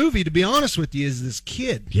star of the movie, to be honest with you, is this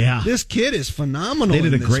kid. Yeah. This kid is phenomenal. They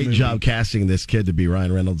did a this great movie. job casting this kid to be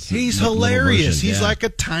Ryan Reynolds. He's hilarious. He's like a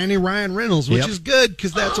tiny Ryan Reynolds, which is good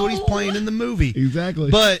because that's what he's playing in the movie.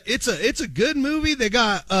 Exactly. But it's a good movie. They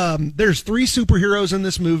got there's 3 superheroes in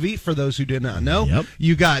this movie. For those who did not know,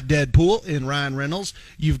 you got Deadpool in Ryan Reynolds.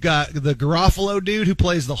 You've got the Garofalo dude who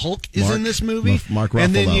plays the Hulk in this movie. Mark Ruffalo,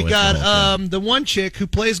 and then you got the one chick who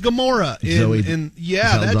plays Gamora in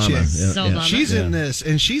that chick. She's in this,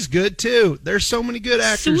 and she's good too. There's so many good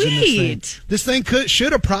actors in this thing. This thing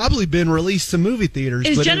should have probably been released to movie theaters.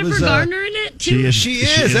 Is but Jennifer it was, Garner in it too? She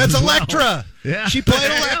is. That's Elektra. Well. Yeah. She played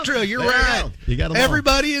Elektra. You're right. You got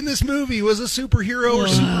everybody in this movie was a superhero or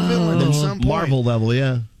supervillain at some point. Marvel level,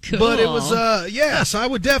 yeah. Cool. But it was, so I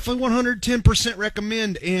would definitely 110%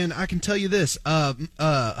 recommend. And I can tell you this: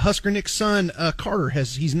 Husker Nick's son Carter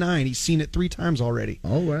he's 9. He's seen it 3 times already.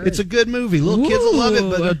 All right. It's a good movie. Little kids will love it,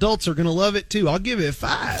 but adults are going to love it too. I'll give it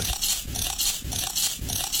 5.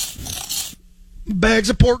 Bags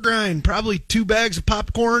of pork rind, probably 2 bags of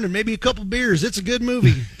popcorn, and maybe a couple beers. It's a good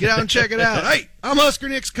movie. Get out and check it out. Hey, I'm Husker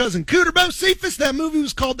Nick's cousin, Cooter Bo Cephas. That movie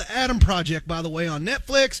was called The Adam Project, by the way, on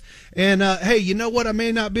Netflix. And, hey, you know what? I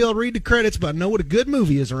may not be able to read the credits, but I know what a good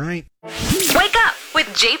movie is, all right? Wake up with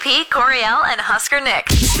JP, Coriel, and Husker Nick.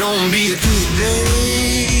 Don't be a good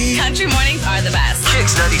day. Country mornings are the best.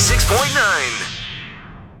 Kicks 96.9.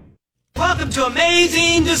 Welcome to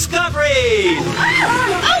Amazing Discovery.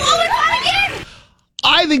 Oh, we're caught again.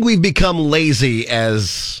 I think we've become lazy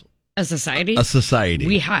as a society.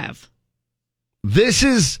 We have. This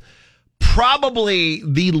is probably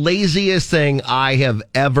the laziest thing I have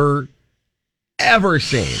ever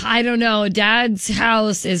seen. I don't know. Dad's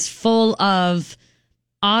house is full of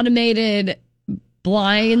automated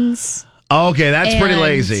blinds. Okay, that's pretty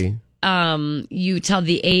lazy. You tell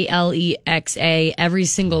the Alexa every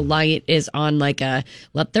single light is on like a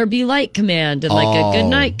let there be light command and like a good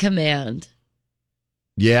night command.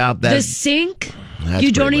 Yeah, the sink,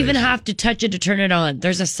 you don't even have to touch it to turn it on.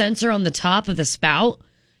 There's a sensor on the top of the spout.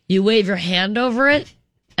 You wave your hand over it,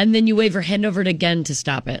 and then you wave your hand over it again to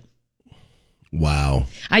stop it. Wow.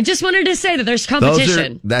 I just wanted to say that there's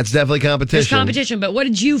competition. That's definitely competition. There's competition, but what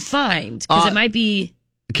did you find? Because it might be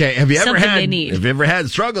okay. Have you ever something had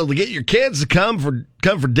struggled to get your kids to come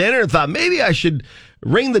for dinner and thought maybe I should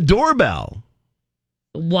ring the doorbell?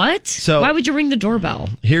 What? So why would you ring the doorbell?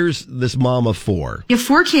 Here's this mom of 4. We have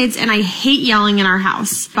 4 kids and I hate yelling in our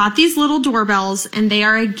house. Bought these little doorbells and they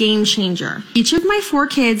are a game changer. Each of my 4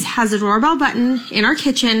 kids has a doorbell button in our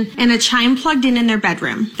kitchen and a chime plugged in their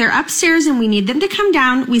bedroom. They're upstairs and we need them to come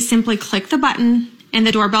down. We simply click the button and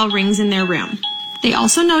the doorbell rings in their room. They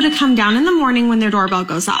also know to come down in the morning when their doorbell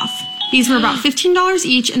goes off. These were about $15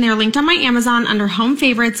 each and they're linked on my Amazon under Home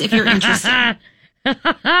Favorites if you're interested.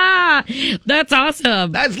 That's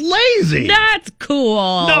awesome. That's lazy. That's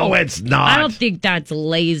cool. No, it's not. I don't think that's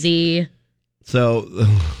lazy. So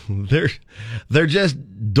they're just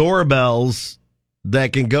doorbells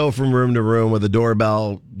that can go from room to room with the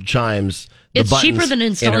doorbell chimes. It's cheaper than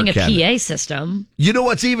installing a PA system. You know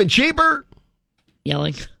what's even cheaper?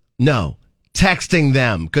 Yelling. No, texting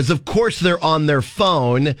them, because of course they're on their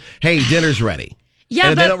phone. Hey, dinner's ready. Yeah,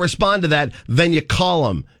 and if they don't respond to that, then you call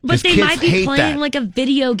them. But they might be playing like a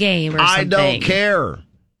video game or something. I don't care.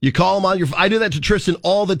 You call them on your. I do that to Tristan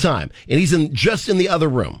all the time, and he's just in the other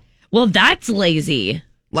room. Well, that's lazy.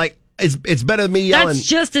 Like it's better than me yelling. That's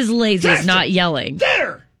just as lazy as not yelling.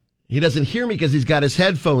 Dinner. He doesn't hear me because he's got his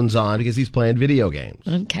headphones on because he's playing video games.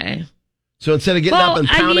 Okay. So instead of getting up and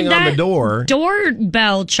pounding on the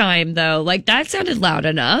doorbell chime though, like that sounded loud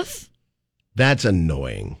enough. That's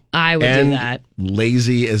annoying. I would do that.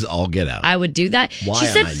 Lazy as all get out. I would do that. Why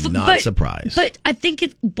am I not surprised? But I think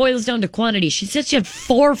it boils down to quantity. She said she had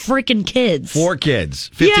 4 freaking kids. 4 kids.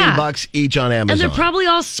 $15 each on Amazon. And they're probably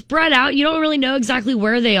all spread out. You don't really know exactly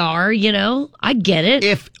where they are, you know? I get it.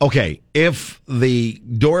 If the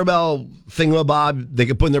doorbell thingamabob they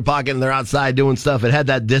could put in their pocket and they're outside doing stuff, it had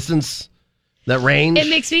that distance, that range. It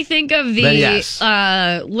makes me think of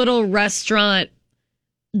the little restaurant,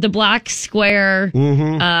 the black square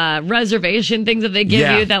reservation things that they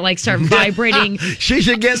give you that like start vibrating. She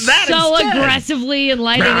should get that so instead. Aggressively and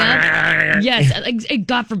lighting up. Yes,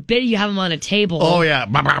 God forbid you have them on a table. Oh yeah,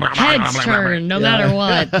 heads turn no matter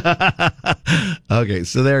what. Okay,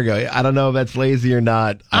 so there you go. I don't know if that's lazy or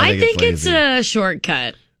not. I think it's a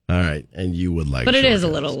shortcut. All right, and you would like, but it is a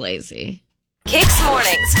little lazy. Kicks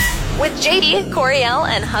Mornings with JD, Coriel,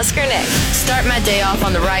 and Husker Nick. Start my day off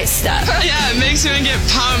on the right stuff. Yeah, it makes me get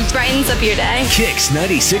pumped. Brightens up your day. Kicks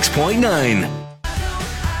 96.9.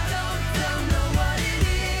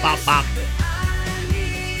 Bop, bop.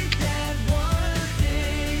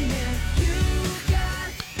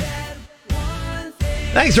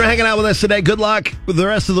 Thanks for hanging out with us today. Good luck with the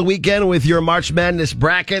rest of the weekend with your March Madness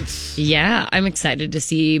brackets. Yeah, I'm excited to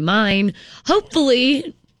see mine.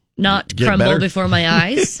 Hopefully not Get crumble better. before my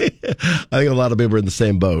eyes. I think a lot of people are in the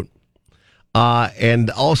same boat. And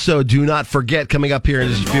also, do not forget, coming up here in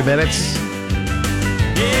just a few minutes,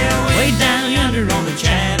 Way down yonder on the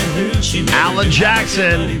Chattahoochee. Alan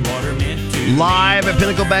Jackson live at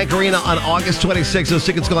Pinnacle Bank Arena on August 26th. Those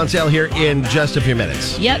tickets go on sale here in just a few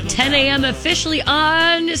minutes. Yep, 10 a.m. officially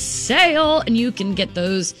on sale. And you can get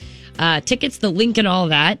those tickets, the link and all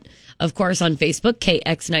that, of course, on Facebook,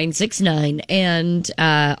 KX969, and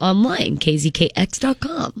online,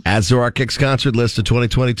 kzkx.com. Adds to our Kicks concert list of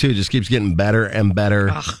 2022. Just keeps getting better and better.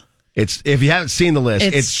 Ugh. It's if you haven't seen the list,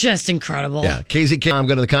 It's just incredible. Yeah, KZK.com.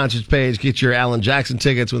 Go to the concerts page, get your Alan Jackson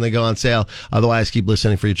tickets when they go on sale. Otherwise, keep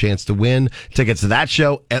listening for your chance to win tickets to that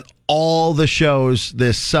show and all the shows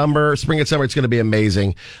this summer, spring and summer. It's going to be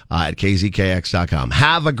amazing at KZKX.com.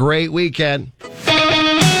 Have a great weekend.